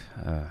fuck.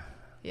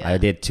 I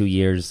did 2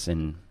 years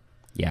and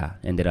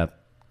ended up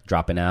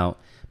dropping out.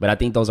 But I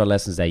think those are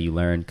lessons that you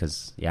learn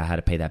because I had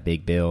to pay that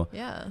big bill.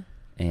 Yeah.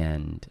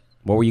 And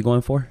what were you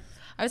going for?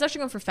 I was actually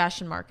going for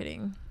fashion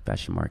marketing.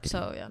 Fashion marketing.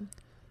 So yeah.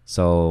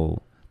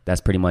 So that's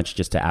pretty much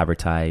just to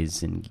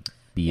advertise and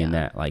be in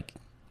that, like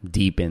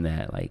deep in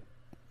that, like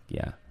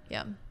yeah.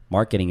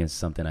 Marketing is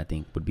something I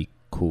think would be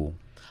cool.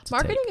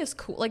 Marketing is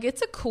cool. Like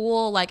it's a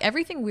cool, like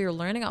everything we were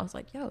learning, I was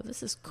like, yo,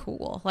 this is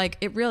cool. Like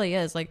it really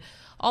is. Like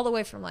all the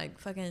way from like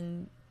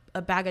fucking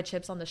a bag of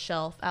chips on the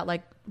shelf at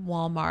like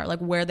Walmart, like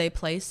where they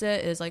place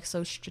it is like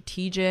so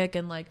strategic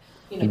and like,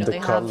 you know, the they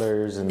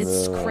colors have, and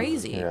it's the,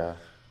 crazy. Yeah.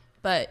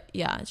 But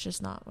yeah, it's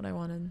just not what I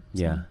wanted.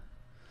 So. Yeah.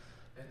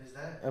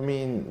 I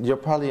mean, you'll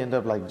probably end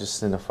up like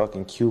just in a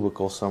fucking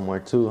cubicle somewhere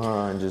too,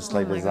 huh? And just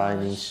like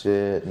designing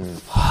shit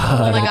and.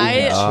 Like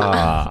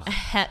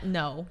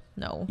no.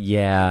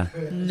 Yeah.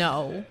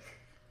 No.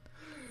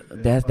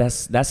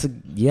 That's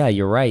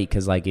you're right.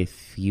 Cause like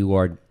if you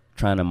are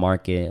trying to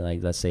market,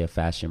 like let's say a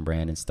fashion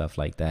brand and stuff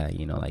like that,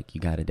 you know, like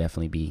you got to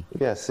definitely be. You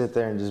gotta sit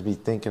there and just be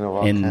thinking of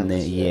all kinds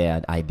of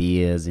shit.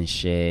 Ideas and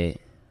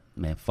shit.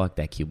 Man, fuck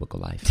that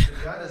cubicle life.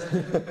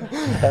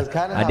 That's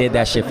kind of I did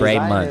that shit for 8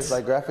 months.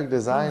 Like graphic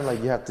design,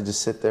 like you have to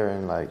just sit there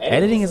and like.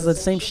 Editing is the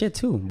same shit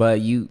too, but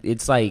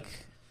it's like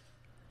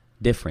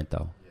different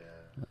though.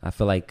 Yeah. I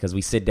feel like because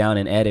we sit down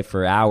and edit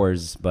for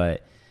hours,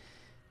 but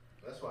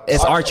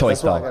it's our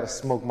choice though. I gotta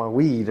smoke my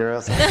weed or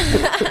else.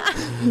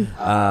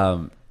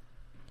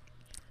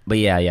 But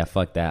yeah,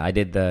 fuck that. I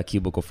did the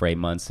cubicle for 8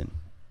 months and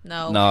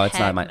no, it's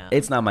not my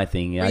it's not my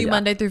thing. Were you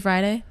Monday through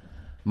Friday?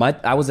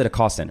 I was at a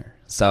call center.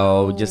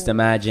 So just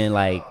imagine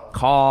like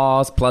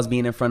calls plus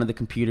being in front of the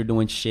computer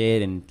doing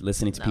shit and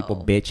listening to people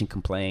bitch and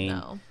complain.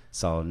 No.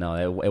 So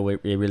no,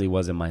 it really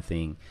wasn't my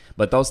thing.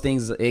 But those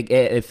things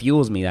it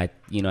fuels me.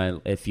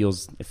 It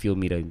fueled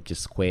me to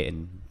just quit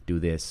and do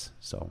this.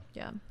 So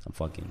yeah, I'm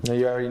fucking. No,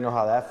 you already know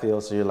how that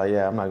feels. So you're like,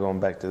 I'm not going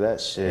back to that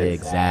shit.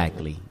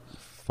 Exactly.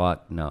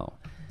 Fuck no.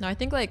 No, I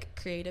think like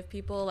creative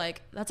people,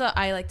 like that's what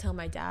I like tell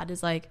my dad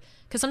is like,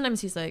 because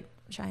sometimes he's like,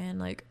 Cheyenne,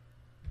 like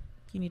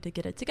you need to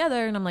get it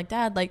together, and I'm like,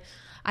 Dad, like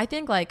I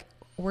think like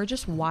we're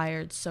just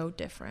wired so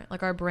different.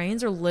 Like our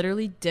brains are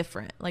literally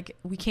different. Like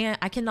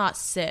I cannot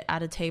sit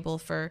at a table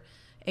for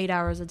 8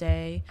 hours a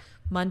day,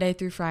 Monday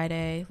through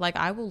Friday. Like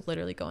I will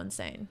literally go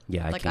insane.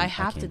 Yeah, like I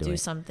have to do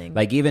something.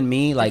 Like even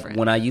me, different. Like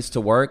when I used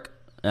to work,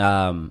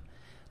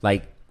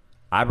 like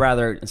I'd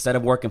rather, instead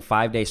of working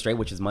 5 days straight,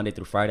 which is Monday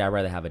through Friday, I'd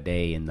rather have a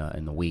day in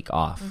the week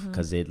off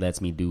because it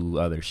lets me do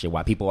other shit.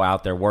 While people are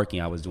out there working,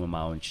 I was doing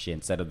my own shit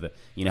instead of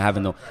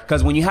having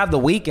because when you have the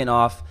weekend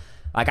off,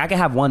 like I could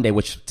have one day,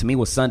 which to me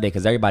was Sunday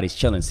because everybody's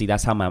chilling. See,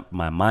 that's how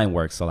my mind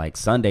works. So like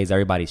Sundays,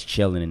 everybody's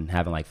chilling and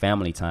having like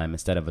family time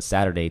instead of a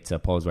Saturday to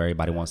oppose where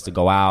everybody wants to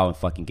go out and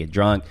fucking get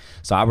drunk.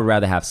 So I would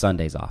rather have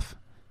Sundays off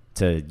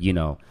to,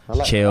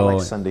 chill. I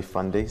like Sunday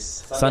fun days.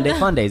 Sunday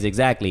fun days,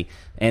 exactly.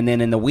 And then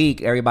in the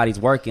week, everybody's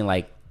working.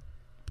 Like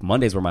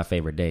Mondays were my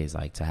favorite days,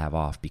 like to have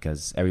off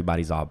because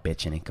everybody's all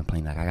bitching and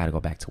complaining. Like I got to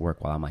go back to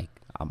work while I'm like,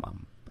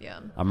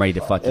 I'm ready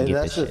to fucking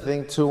get this shit. That's the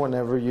thing too.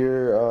 Whenever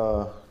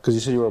you're, because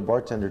you said you were a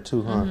bartender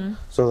too, huh?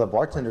 So the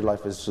bartender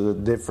life is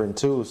different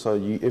too. So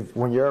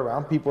when you're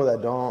around people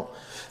that don't,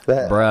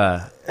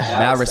 bruh,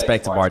 mad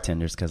respect to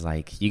bartenders because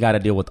like you got to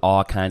deal with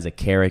all kinds of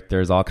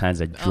characters, all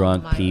kinds of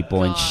drunk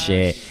people and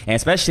shit, and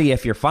especially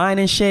if you're fine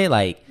and shit,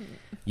 like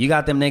you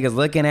got them niggas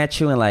looking at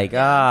you and like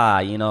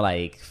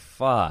like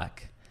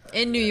fuck.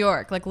 In New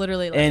York, like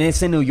literally. Like, and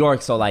it's in New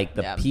York, so like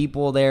the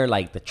people there,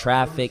 like the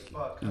traffic,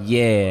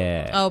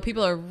 Oh,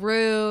 people are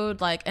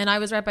rude. Like, and I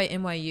was right by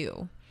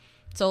NYU,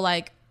 so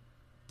like,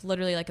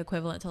 literally like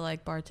equivalent to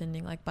like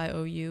bartending like by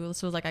OU.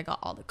 So it was like I got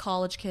all the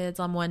college kids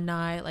on one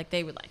night. Like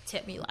they would like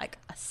tip me like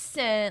a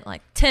cent,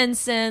 like 10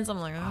 cents. I'm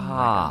like,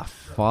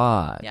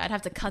 fuck. Yeah, I'd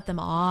have to cut them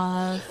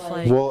off.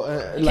 Like,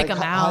 kick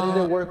them out. How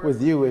did it work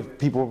with you if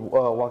people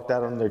walked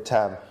out on their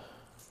tab?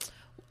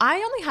 I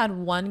only had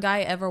one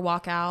guy ever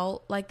walk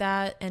out like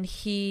that, and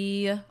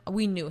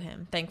we knew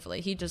him, thankfully.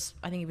 I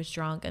think he was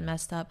drunk and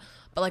messed up.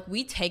 But like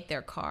we take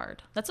their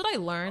card. That's what I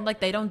learned. Like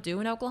they don't do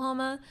in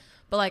Oklahoma.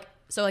 But like,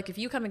 so like if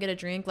you come and get a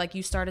drink, like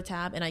you start a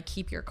tab and I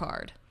keep your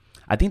card.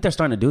 I think they're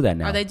starting to do that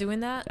now. Are they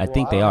doing that? I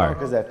think they are.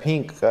 Because that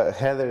pink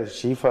Heather,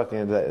 she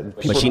fucking.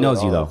 But she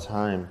knows you though.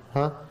 Time,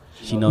 huh?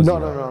 She knows you.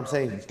 No. I'm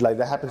saying like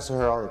that happens to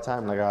her all the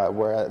time. Like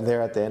we're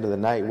there at the end of the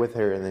night with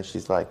her, and then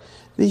she's like,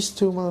 "These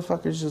two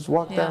motherfuckers just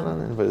walked down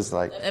on it." But it's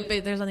like,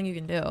 but there's nothing you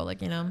can do, like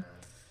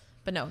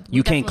But no,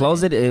 you can't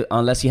close it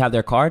unless you have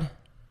their card.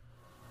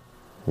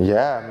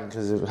 Yeah, I mean,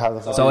 because how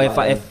the fuck.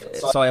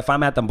 So if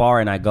I'm at the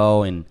bar and I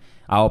go and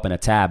I open a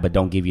tab but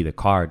don't give you the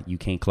card, you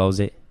can't close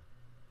it.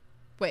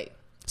 Wait.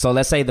 So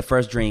let's say the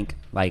first drink,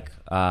 like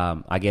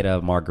I get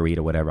a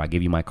margarita, whatever. I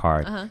give you my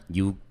card.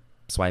 You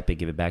swipe it,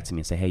 give it back to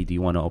me, and say, "Hey, do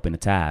you want to open a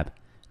tab?"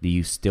 Do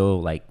you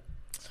still like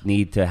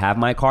need to have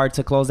my card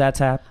to close that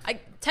tab? I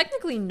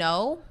technically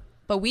no,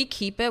 but we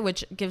keep it,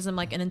 which gives them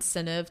like an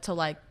incentive to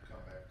like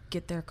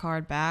get their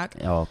card back.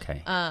 Oh,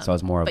 okay. So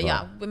it's more of But a...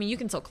 yeah, I mean, you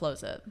can still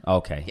close it.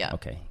 Okay. Yeah.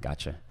 Okay.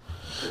 Gotcha.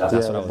 That's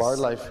what I was... bar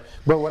life.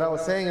 But what I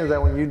was saying is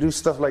that when you do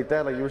stuff like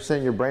that, like you were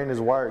saying, your brain is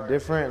wired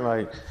different.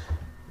 Like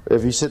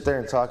if you sit there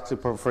and talk to,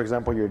 for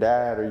example, your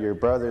dad or your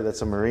brother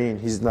that's a Marine,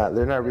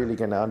 they're not really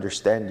going to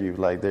understand you.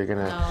 Like they're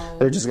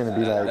just going to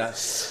be like...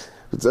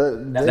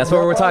 That's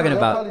what we're talking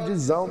about. Probably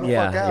just zone the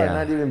fuck out and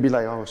not even be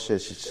like, oh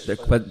shit.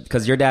 But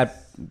because your dad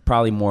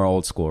probably more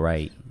old school,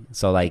 right?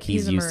 So like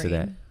he's used to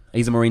that.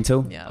 He's a Marine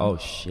too? Yeah. Oh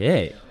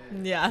shit.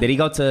 Yeah. Did he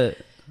go to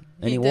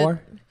any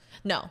war?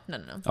 No.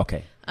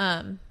 Okay.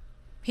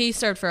 He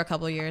served for a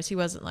couple of years. He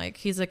wasn't like,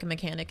 he's like a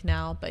mechanic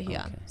now, but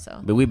yeah. Okay. So.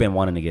 But we've been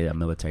wanting to get a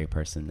military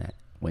person that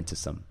went to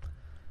some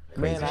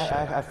crazy shit.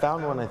 I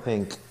found one, I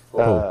think,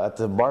 at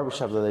the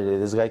barbershop the other day.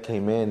 This guy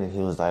came in and he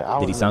was like,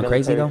 did he sound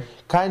crazy though?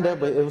 Kind of,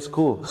 but it was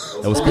cool.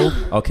 It was cool?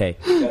 Okay.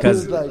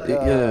 Because like,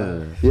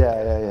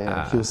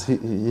 yeah. He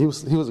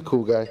was a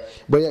cool guy.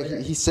 But yeah,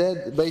 he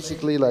said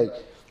basically like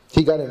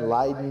he got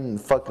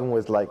enlightened fucking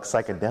with like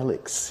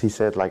psychedelics. He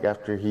said like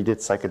after he did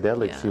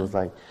psychedelics, he was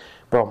like,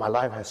 bro, my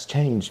life has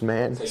changed,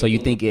 man. So you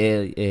think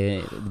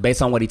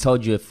based on what he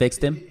told you, it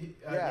fixed him?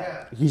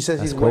 Yeah. He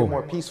says he's way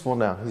more peaceful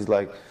now. He's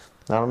like,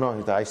 I don't know.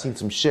 He's like, I seen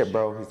some shit,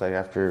 bro. He's like,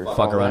 after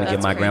fuck around and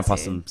give my grandpa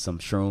some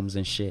shrooms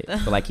and shit. I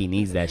feel like he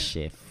needs that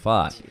shit.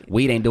 Fuck,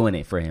 weed ain't doing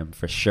it for him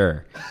for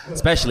sure.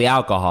 Especially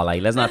alcohol.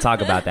 Like, let's not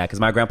talk about that because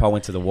my grandpa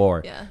went to the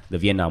war, the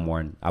Vietnam War.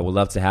 And I would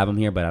love to have him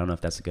here, but I don't know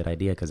if that's a good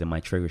idea because it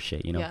might trigger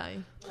shit. You know? Yeah.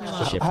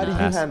 How do you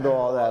handle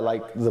all that,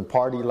 like the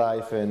party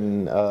life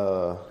and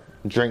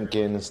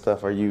drinking and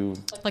stuff? Are you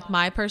like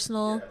my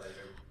personal?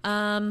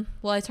 Well,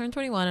 I turned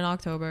 21 in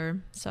October,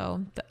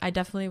 so I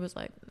definitely was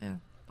like, yeah.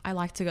 I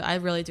like to go. I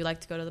really do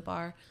like to go to the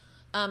bar.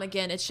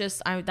 Again, it's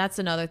just that's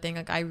another thing.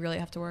 Like I really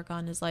have to work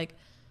on is like,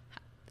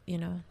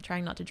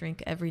 trying not to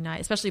drink every night,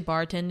 especially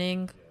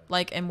bartending.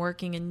 Like and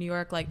working in New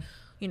York, like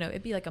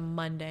it'd be like a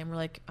Monday, and we're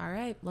like, all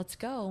right, let's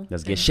go.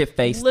 Let's get shit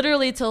faced.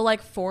 Literally till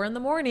like 4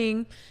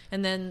 a.m,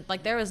 and then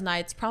like there was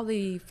nights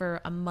probably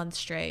for a month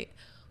straight.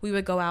 We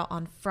would go out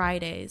on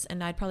Fridays,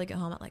 and I'd probably get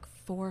home at like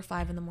 4 or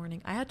 5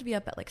 a.m. I had to be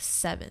up at like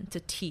 7 to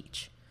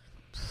teach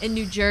in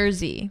New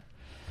Jersey,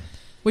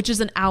 which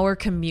is an hour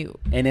commute.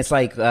 And it's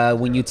like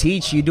when you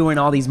teach, you're doing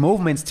all these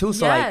movements too.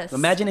 So like,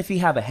 imagine if you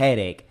have a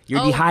headache,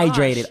 you're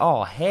dehydrated. Gosh.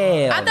 Oh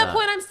hell! At that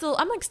point, I'm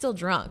still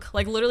drunk.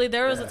 Like literally,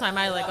 there was a time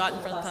I like got in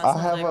front of the class.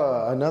 I have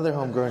another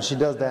homegirl, and she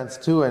does dance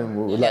too.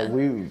 And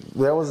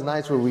there was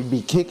nights where we'd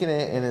be kicking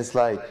it, and it's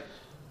like,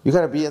 you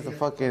gotta be at the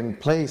fucking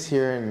place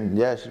here, and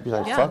she'd be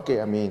like, fuck it.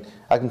 I mean,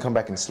 I can come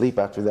back and sleep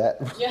after that.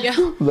 Yeah.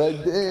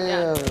 Like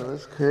damn,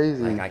 that's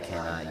crazy. Like I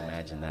cannot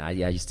imagine that. I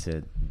used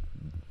to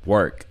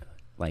work.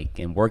 Like,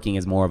 and working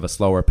is more of a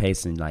slower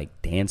pace than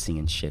like dancing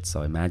and shit.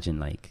 So imagine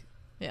like,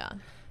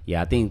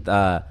 I think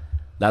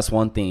that's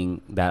one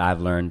thing that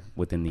I've learned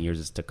within the years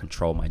is to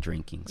control my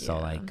drinking. So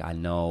like, I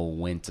know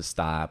when to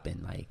stop,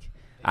 and like,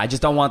 I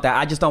just don't want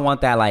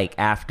that like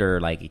after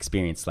like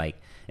experience, like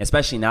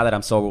especially now that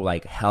I'm so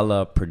like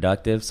hella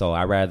productive. So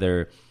I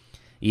rather,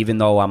 even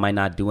though I might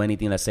not do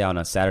anything, let's say on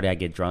a Saturday I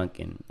get drunk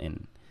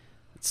and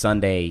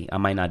Sunday I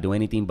might not do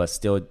anything, but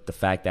still the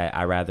fact that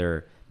I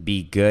rather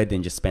be good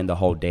than just spend the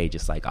whole day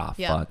just like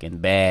fuck in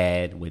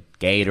bed with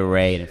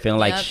Gatorade and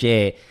feeling like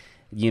shit,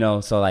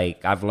 so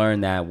like I've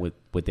learned that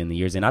within the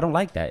years, and I don't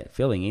like that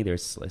feeling either.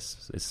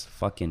 It's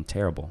fucking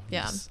terrible.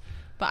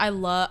 But I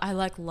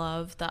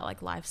love that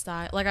like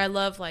lifestyle. Like I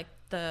love like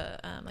the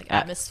like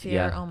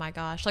atmosphere. Oh my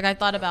gosh, like I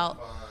thought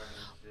about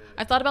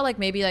like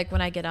maybe like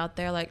when I get out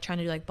there like trying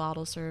to do like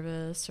bottle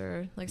service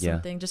or like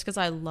something, just because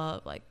I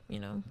love like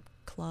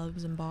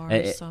clubs and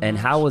bars so much. And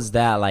how was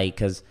that like,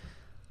 because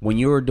when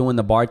you were doing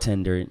the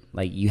bartender,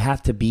 like you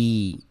have to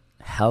be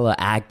hella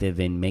active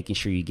in making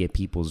sure you get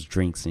people's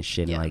drinks and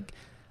shit. And like,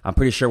 I'm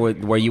pretty sure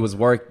where you was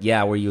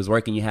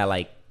working, you had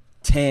like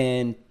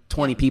 10,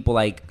 20 people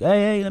like,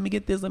 hey, let me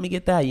get this, let me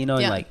get that, and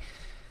like,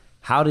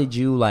 how did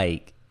you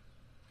like,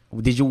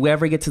 did you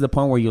ever get to the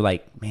point where you're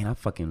like, man, I'm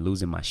fucking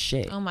losing my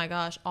shit? Oh my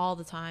gosh, all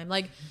the time.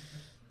 Like,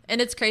 and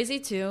it's crazy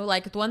too.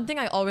 Like one thing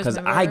I always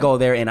remember, because I go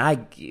there and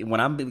when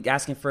I'm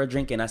asking for a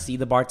drink and I see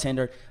the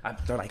bartender,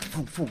 they're like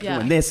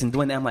doing this and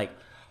doing that. I'm like,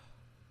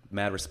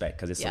 mad respect,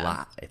 because it's a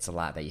lot. It's a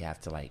lot that you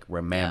have to like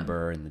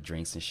remember and the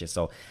drinks and shit.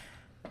 So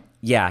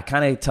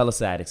kind of tell us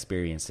that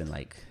experience and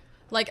like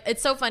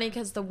it's so funny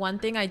because the one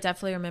thing I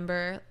definitely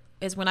remember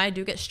is when I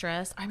do get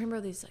stressed. I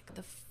remember these like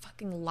the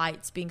fucking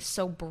lights being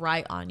so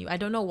bright on you. I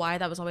don't know why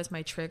that was always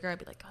my trigger. I'd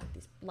be like, God,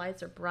 these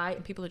lights are bright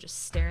and people are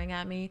just staring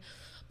at me.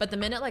 But the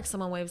minute like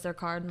someone waves their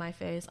card in my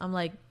face, I'm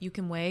like, you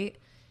can wait,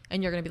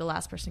 and you're gonna be the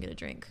last person to get a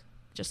drink.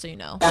 Just so you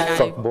know.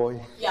 Fuck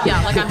boy.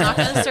 Yeah, like I'm not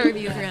gonna serve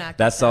you if you're gonna act.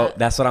 That's like so.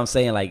 That's what I'm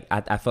saying. Like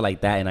I feel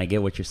like that, and I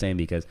get what you're saying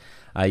because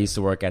I used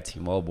to work at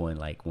T-Mobile, and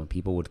like when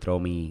people would throw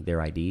me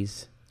their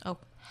IDs Oh,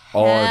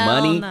 or hell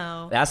money,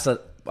 no. that's a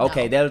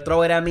okay. No. They'll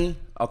throw it at me.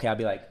 Okay, I'll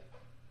be like,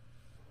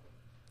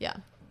 Yeah.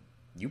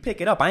 you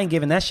pick it up. I ain't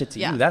giving that shit to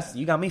Yeah. you. That's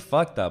you got me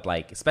fucked up.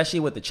 Like especially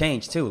with the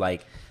change too.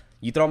 Like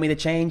you throw me the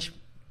change,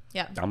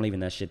 Yeah. I'm leaving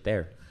that shit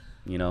there.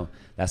 You know,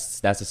 that's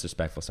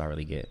disrespectful. So I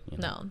really get. You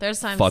know? No, there's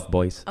times. Fuck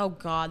boys. Oh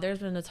God, there's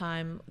been a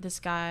time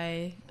this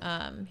guy,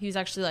 he was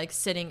actually like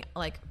sitting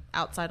like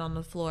outside on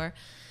the floor,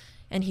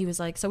 and he was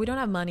like, "So we don't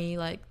have money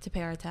like to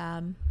pay our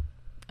tab,"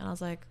 and I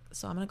was like,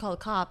 "So I'm gonna call the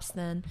cops."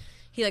 Then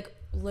he like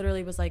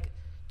literally was like,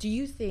 "Do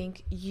you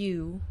think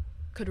you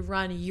could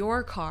run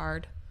your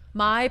card,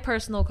 my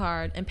personal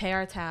card, and pay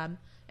our tab,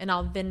 and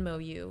I'll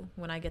Venmo you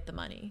when I get the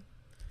money?"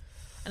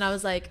 And I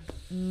was like,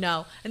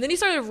 no. And then he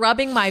started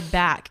rubbing my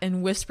back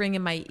and whispering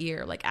in my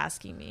ear, like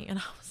asking me. And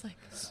I was like,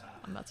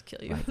 I'm about to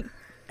kill you.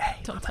 Hey,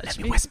 Don't mama, touch let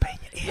me. me whisper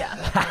in your ear.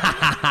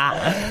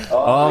 Yeah.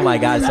 Oh my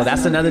God. So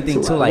that's another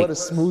thing too. Like, what a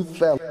smooth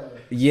fella.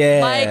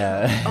 yeah. Like,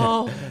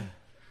 oh.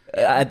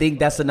 I think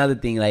that's another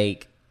thing.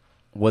 Like,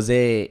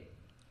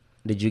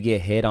 did you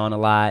get hit on a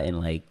lot? And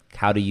like,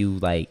 how do you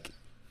like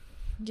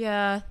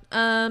Yeah.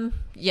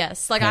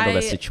 Yes. Like handle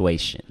the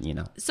situation, you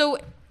know? So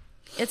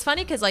it's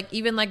funny because like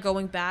even like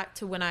going back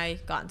to when I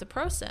got into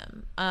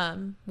ProSim,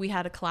 we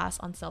had a class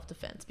on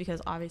self-defense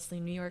because obviously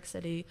New York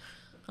City,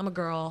 I'm a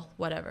girl,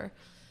 whatever.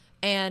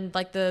 And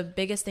like the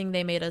biggest thing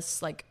they made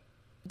us like,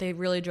 they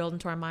really drilled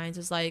into our minds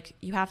is like,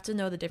 you have to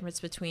know the difference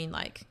between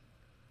like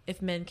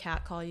if men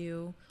catcall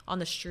you on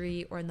the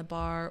street or in the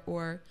bar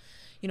or,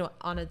 you know,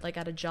 on a, like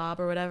at a job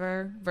or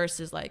whatever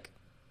versus like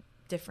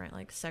different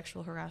like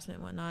sexual harassment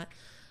and whatnot.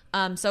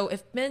 So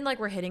if men like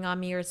were hitting on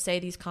me or say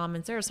these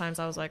comments, there was times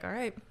I was like, all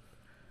right,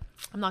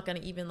 I'm not going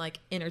to even like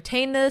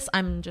entertain this.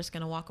 I'm just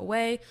going to walk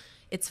away.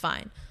 It's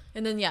fine.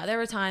 And then, yeah, there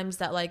were times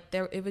that like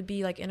it would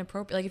be like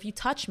inappropriate. Like if you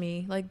touch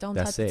me, like don't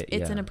That's touch, it,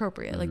 it's yeah.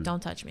 inappropriate. Like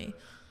don't touch me.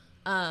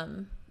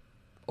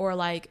 Or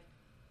like,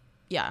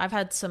 yeah, I've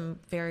had some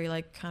very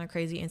like kind of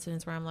crazy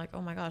incidents where I'm like,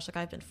 oh my gosh, like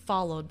I've been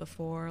followed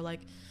before. Like,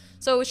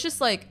 so it's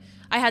just like,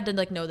 I had to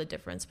like know the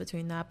difference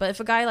between that. But if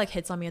a guy like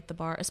hits on me at the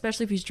bar,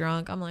 especially if he's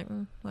drunk, I'm like,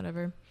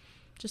 whatever,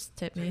 just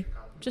tip me.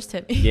 Just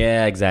tip me.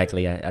 Yeah,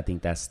 exactly. I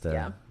think that's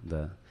the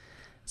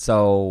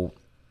So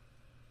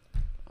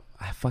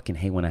I fucking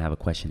hate when I have a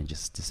question and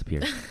just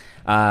disappears.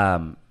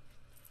 Fuck,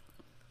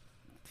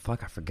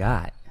 I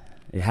forgot.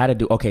 It had to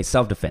do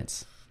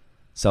self-defense.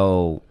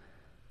 So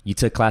you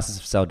took classes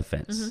of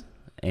self-defense,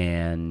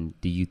 and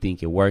do you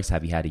think it works?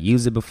 Have you had to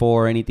use it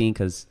before or anything?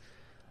 Because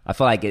I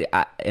feel like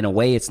in a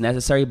way it's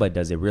necessary, but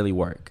does it really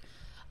work?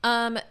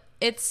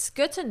 It's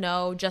good to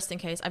know just in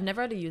case. I've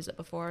never had to use it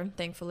before,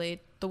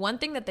 thankfully. The one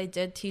thing that they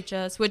did teach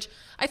us, which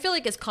I feel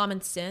like is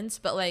common sense,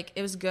 but like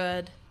it was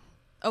good.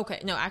 Okay,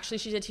 no, actually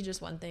she did teach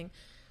us one thing.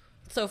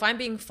 So if I'm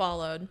being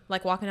followed,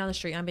 like walking down the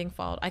street, I'm being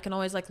followed, I can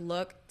always like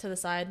look to the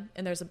side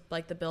and there's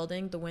like the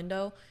building, the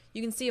window.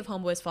 You can see if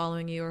homeboy's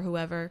following you or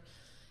whoever.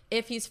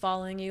 If he's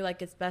following you,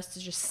 like it's best to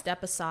just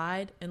step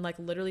aside and like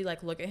literally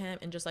like look at him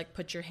and just like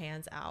put your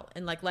hands out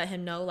and like let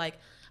him know like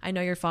I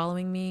know you're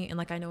following me and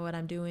like I know what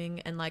I'm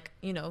doing and like,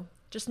 you know,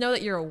 just know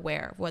that you're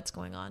aware of what's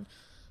going on,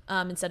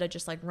 instead of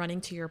just like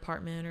running to your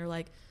apartment or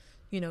like,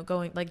 you know,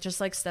 going like just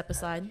like step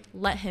aside,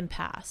 let him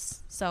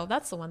pass. So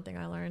that's the one thing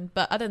I learned.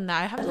 But other than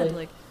that, I haven't had to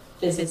like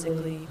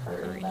physically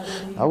hurt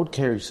anybody. I would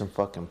carry some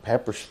fucking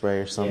pepper spray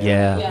or something.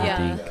 Yeah, Yeah.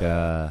 I think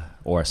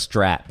or a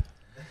strap.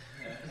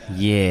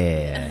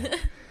 Yeah.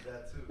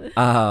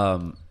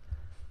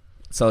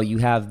 So you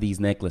have these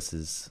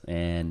necklaces,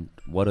 and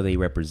what do they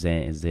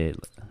represent? Is it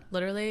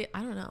Literally,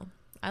 I don't know.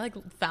 I like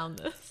found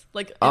this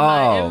like in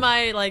Oh.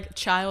 my like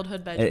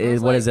childhood bedroom. I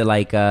was what like, is it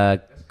like?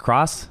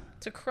 Cross?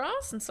 It's a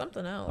cross and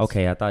something else.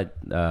 Okay, I thought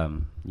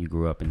you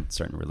grew up in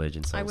certain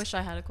religions. So I wish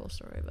I had a cool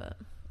story, but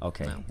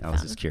Okay, No, I was found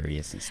just it.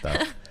 curious and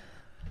stuff.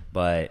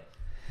 But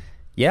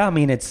yeah, I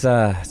mean, it's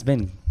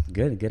been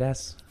good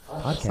ass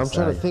podcast. I'm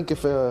trying to think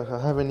if I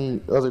have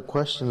any other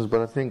questions, but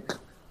I think.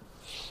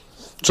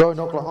 So in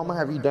Oklahoma,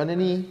 have you done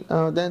any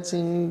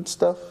dancing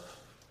stuff?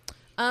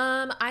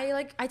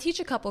 I teach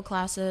a couple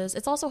classes.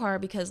 It's also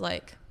hard because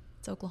like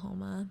it's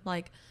Oklahoma.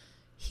 Like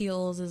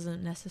heels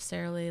isn't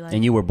necessarily like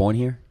And you were born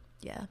here?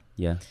 yeah.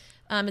 Yeah.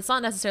 It's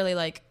not necessarily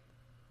like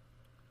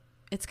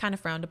it's kind of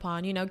frowned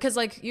upon, you know, because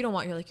like you don't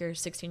want your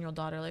 16-year-old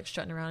daughter like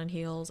strutting around in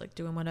heels, like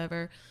doing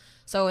whatever.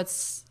 So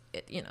it's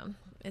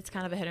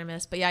kind of a hit or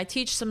miss. But yeah, I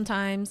teach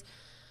sometimes.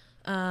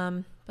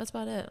 That's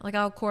about it. Like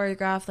I'll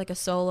choreograph like a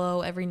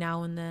solo every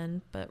now and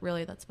then, but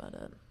really that's about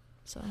it.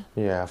 So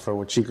Yeah, for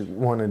what you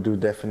want to do,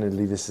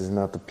 definitely this is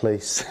not the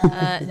place.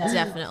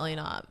 definitely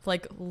not.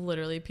 Like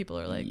literally, people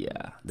are like,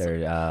 Yeah.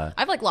 They're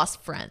I've like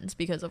lost friends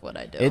because of what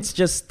I do. it's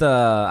just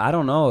I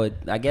don't know.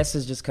 I guess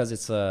it's just because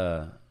it's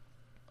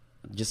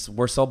just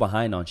we're so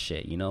behind on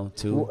shit, you know,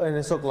 too. And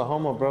it's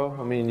Oklahoma, bro.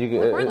 I mean,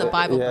 We're in the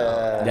Bible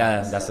Belt.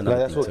 Yeah, that's another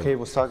That's thing, what too. Kate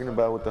was talking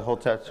about with the whole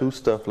tattoo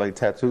stuff. Like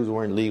tattoos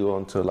weren't legal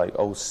until like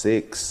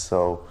 06,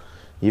 so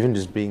even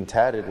just being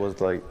tatted was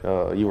like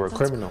you were a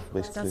criminal,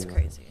 basically. That's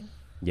crazy.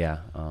 Yeah,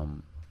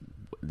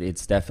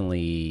 it's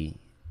definitely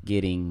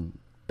getting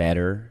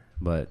better,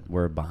 but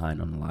we're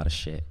behind on a lot of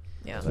shit.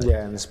 Yeah.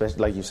 Yeah, and especially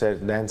like you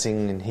said,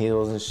 dancing in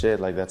heels and shit.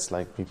 Like that's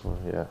like people.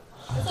 Yeah.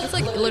 It's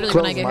like literally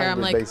when I get here,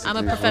 I'm like, Close-minded,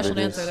 I'm a basically, is professional what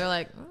it is. dancer. They're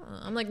like,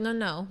 I'm like,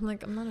 no. I'm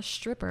like, I'm not a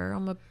stripper.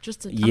 I'm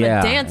just I'm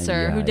Yeah, a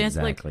dancer who yeah, dances.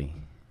 exactly. Like,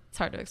 it's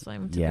hard to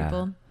explain to Yeah.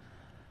 people.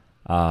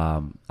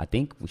 I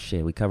think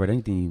we covered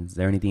anything. Is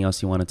there anything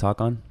else you want to talk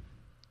on?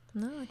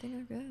 No, I think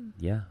we're good.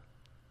 Yeah.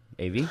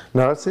 AV?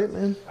 No, that's it,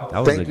 man. That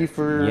was Thank you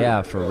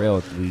for for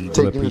real. We do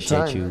taking the appreciate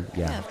time. you.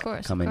 Yeah, Of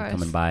course.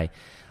 coming by.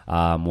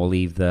 We'll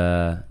leave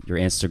your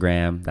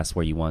Instagram. That's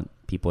where you want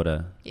people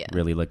to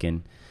really look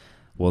in.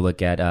 We'll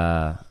look at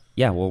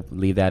we'll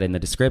leave that in the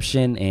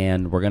description,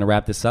 and we're gonna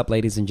wrap this up,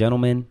 ladies and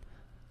gentlemen.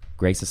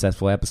 Great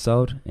successful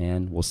episode,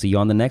 and we'll see you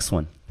on the next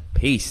one.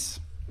 Peace.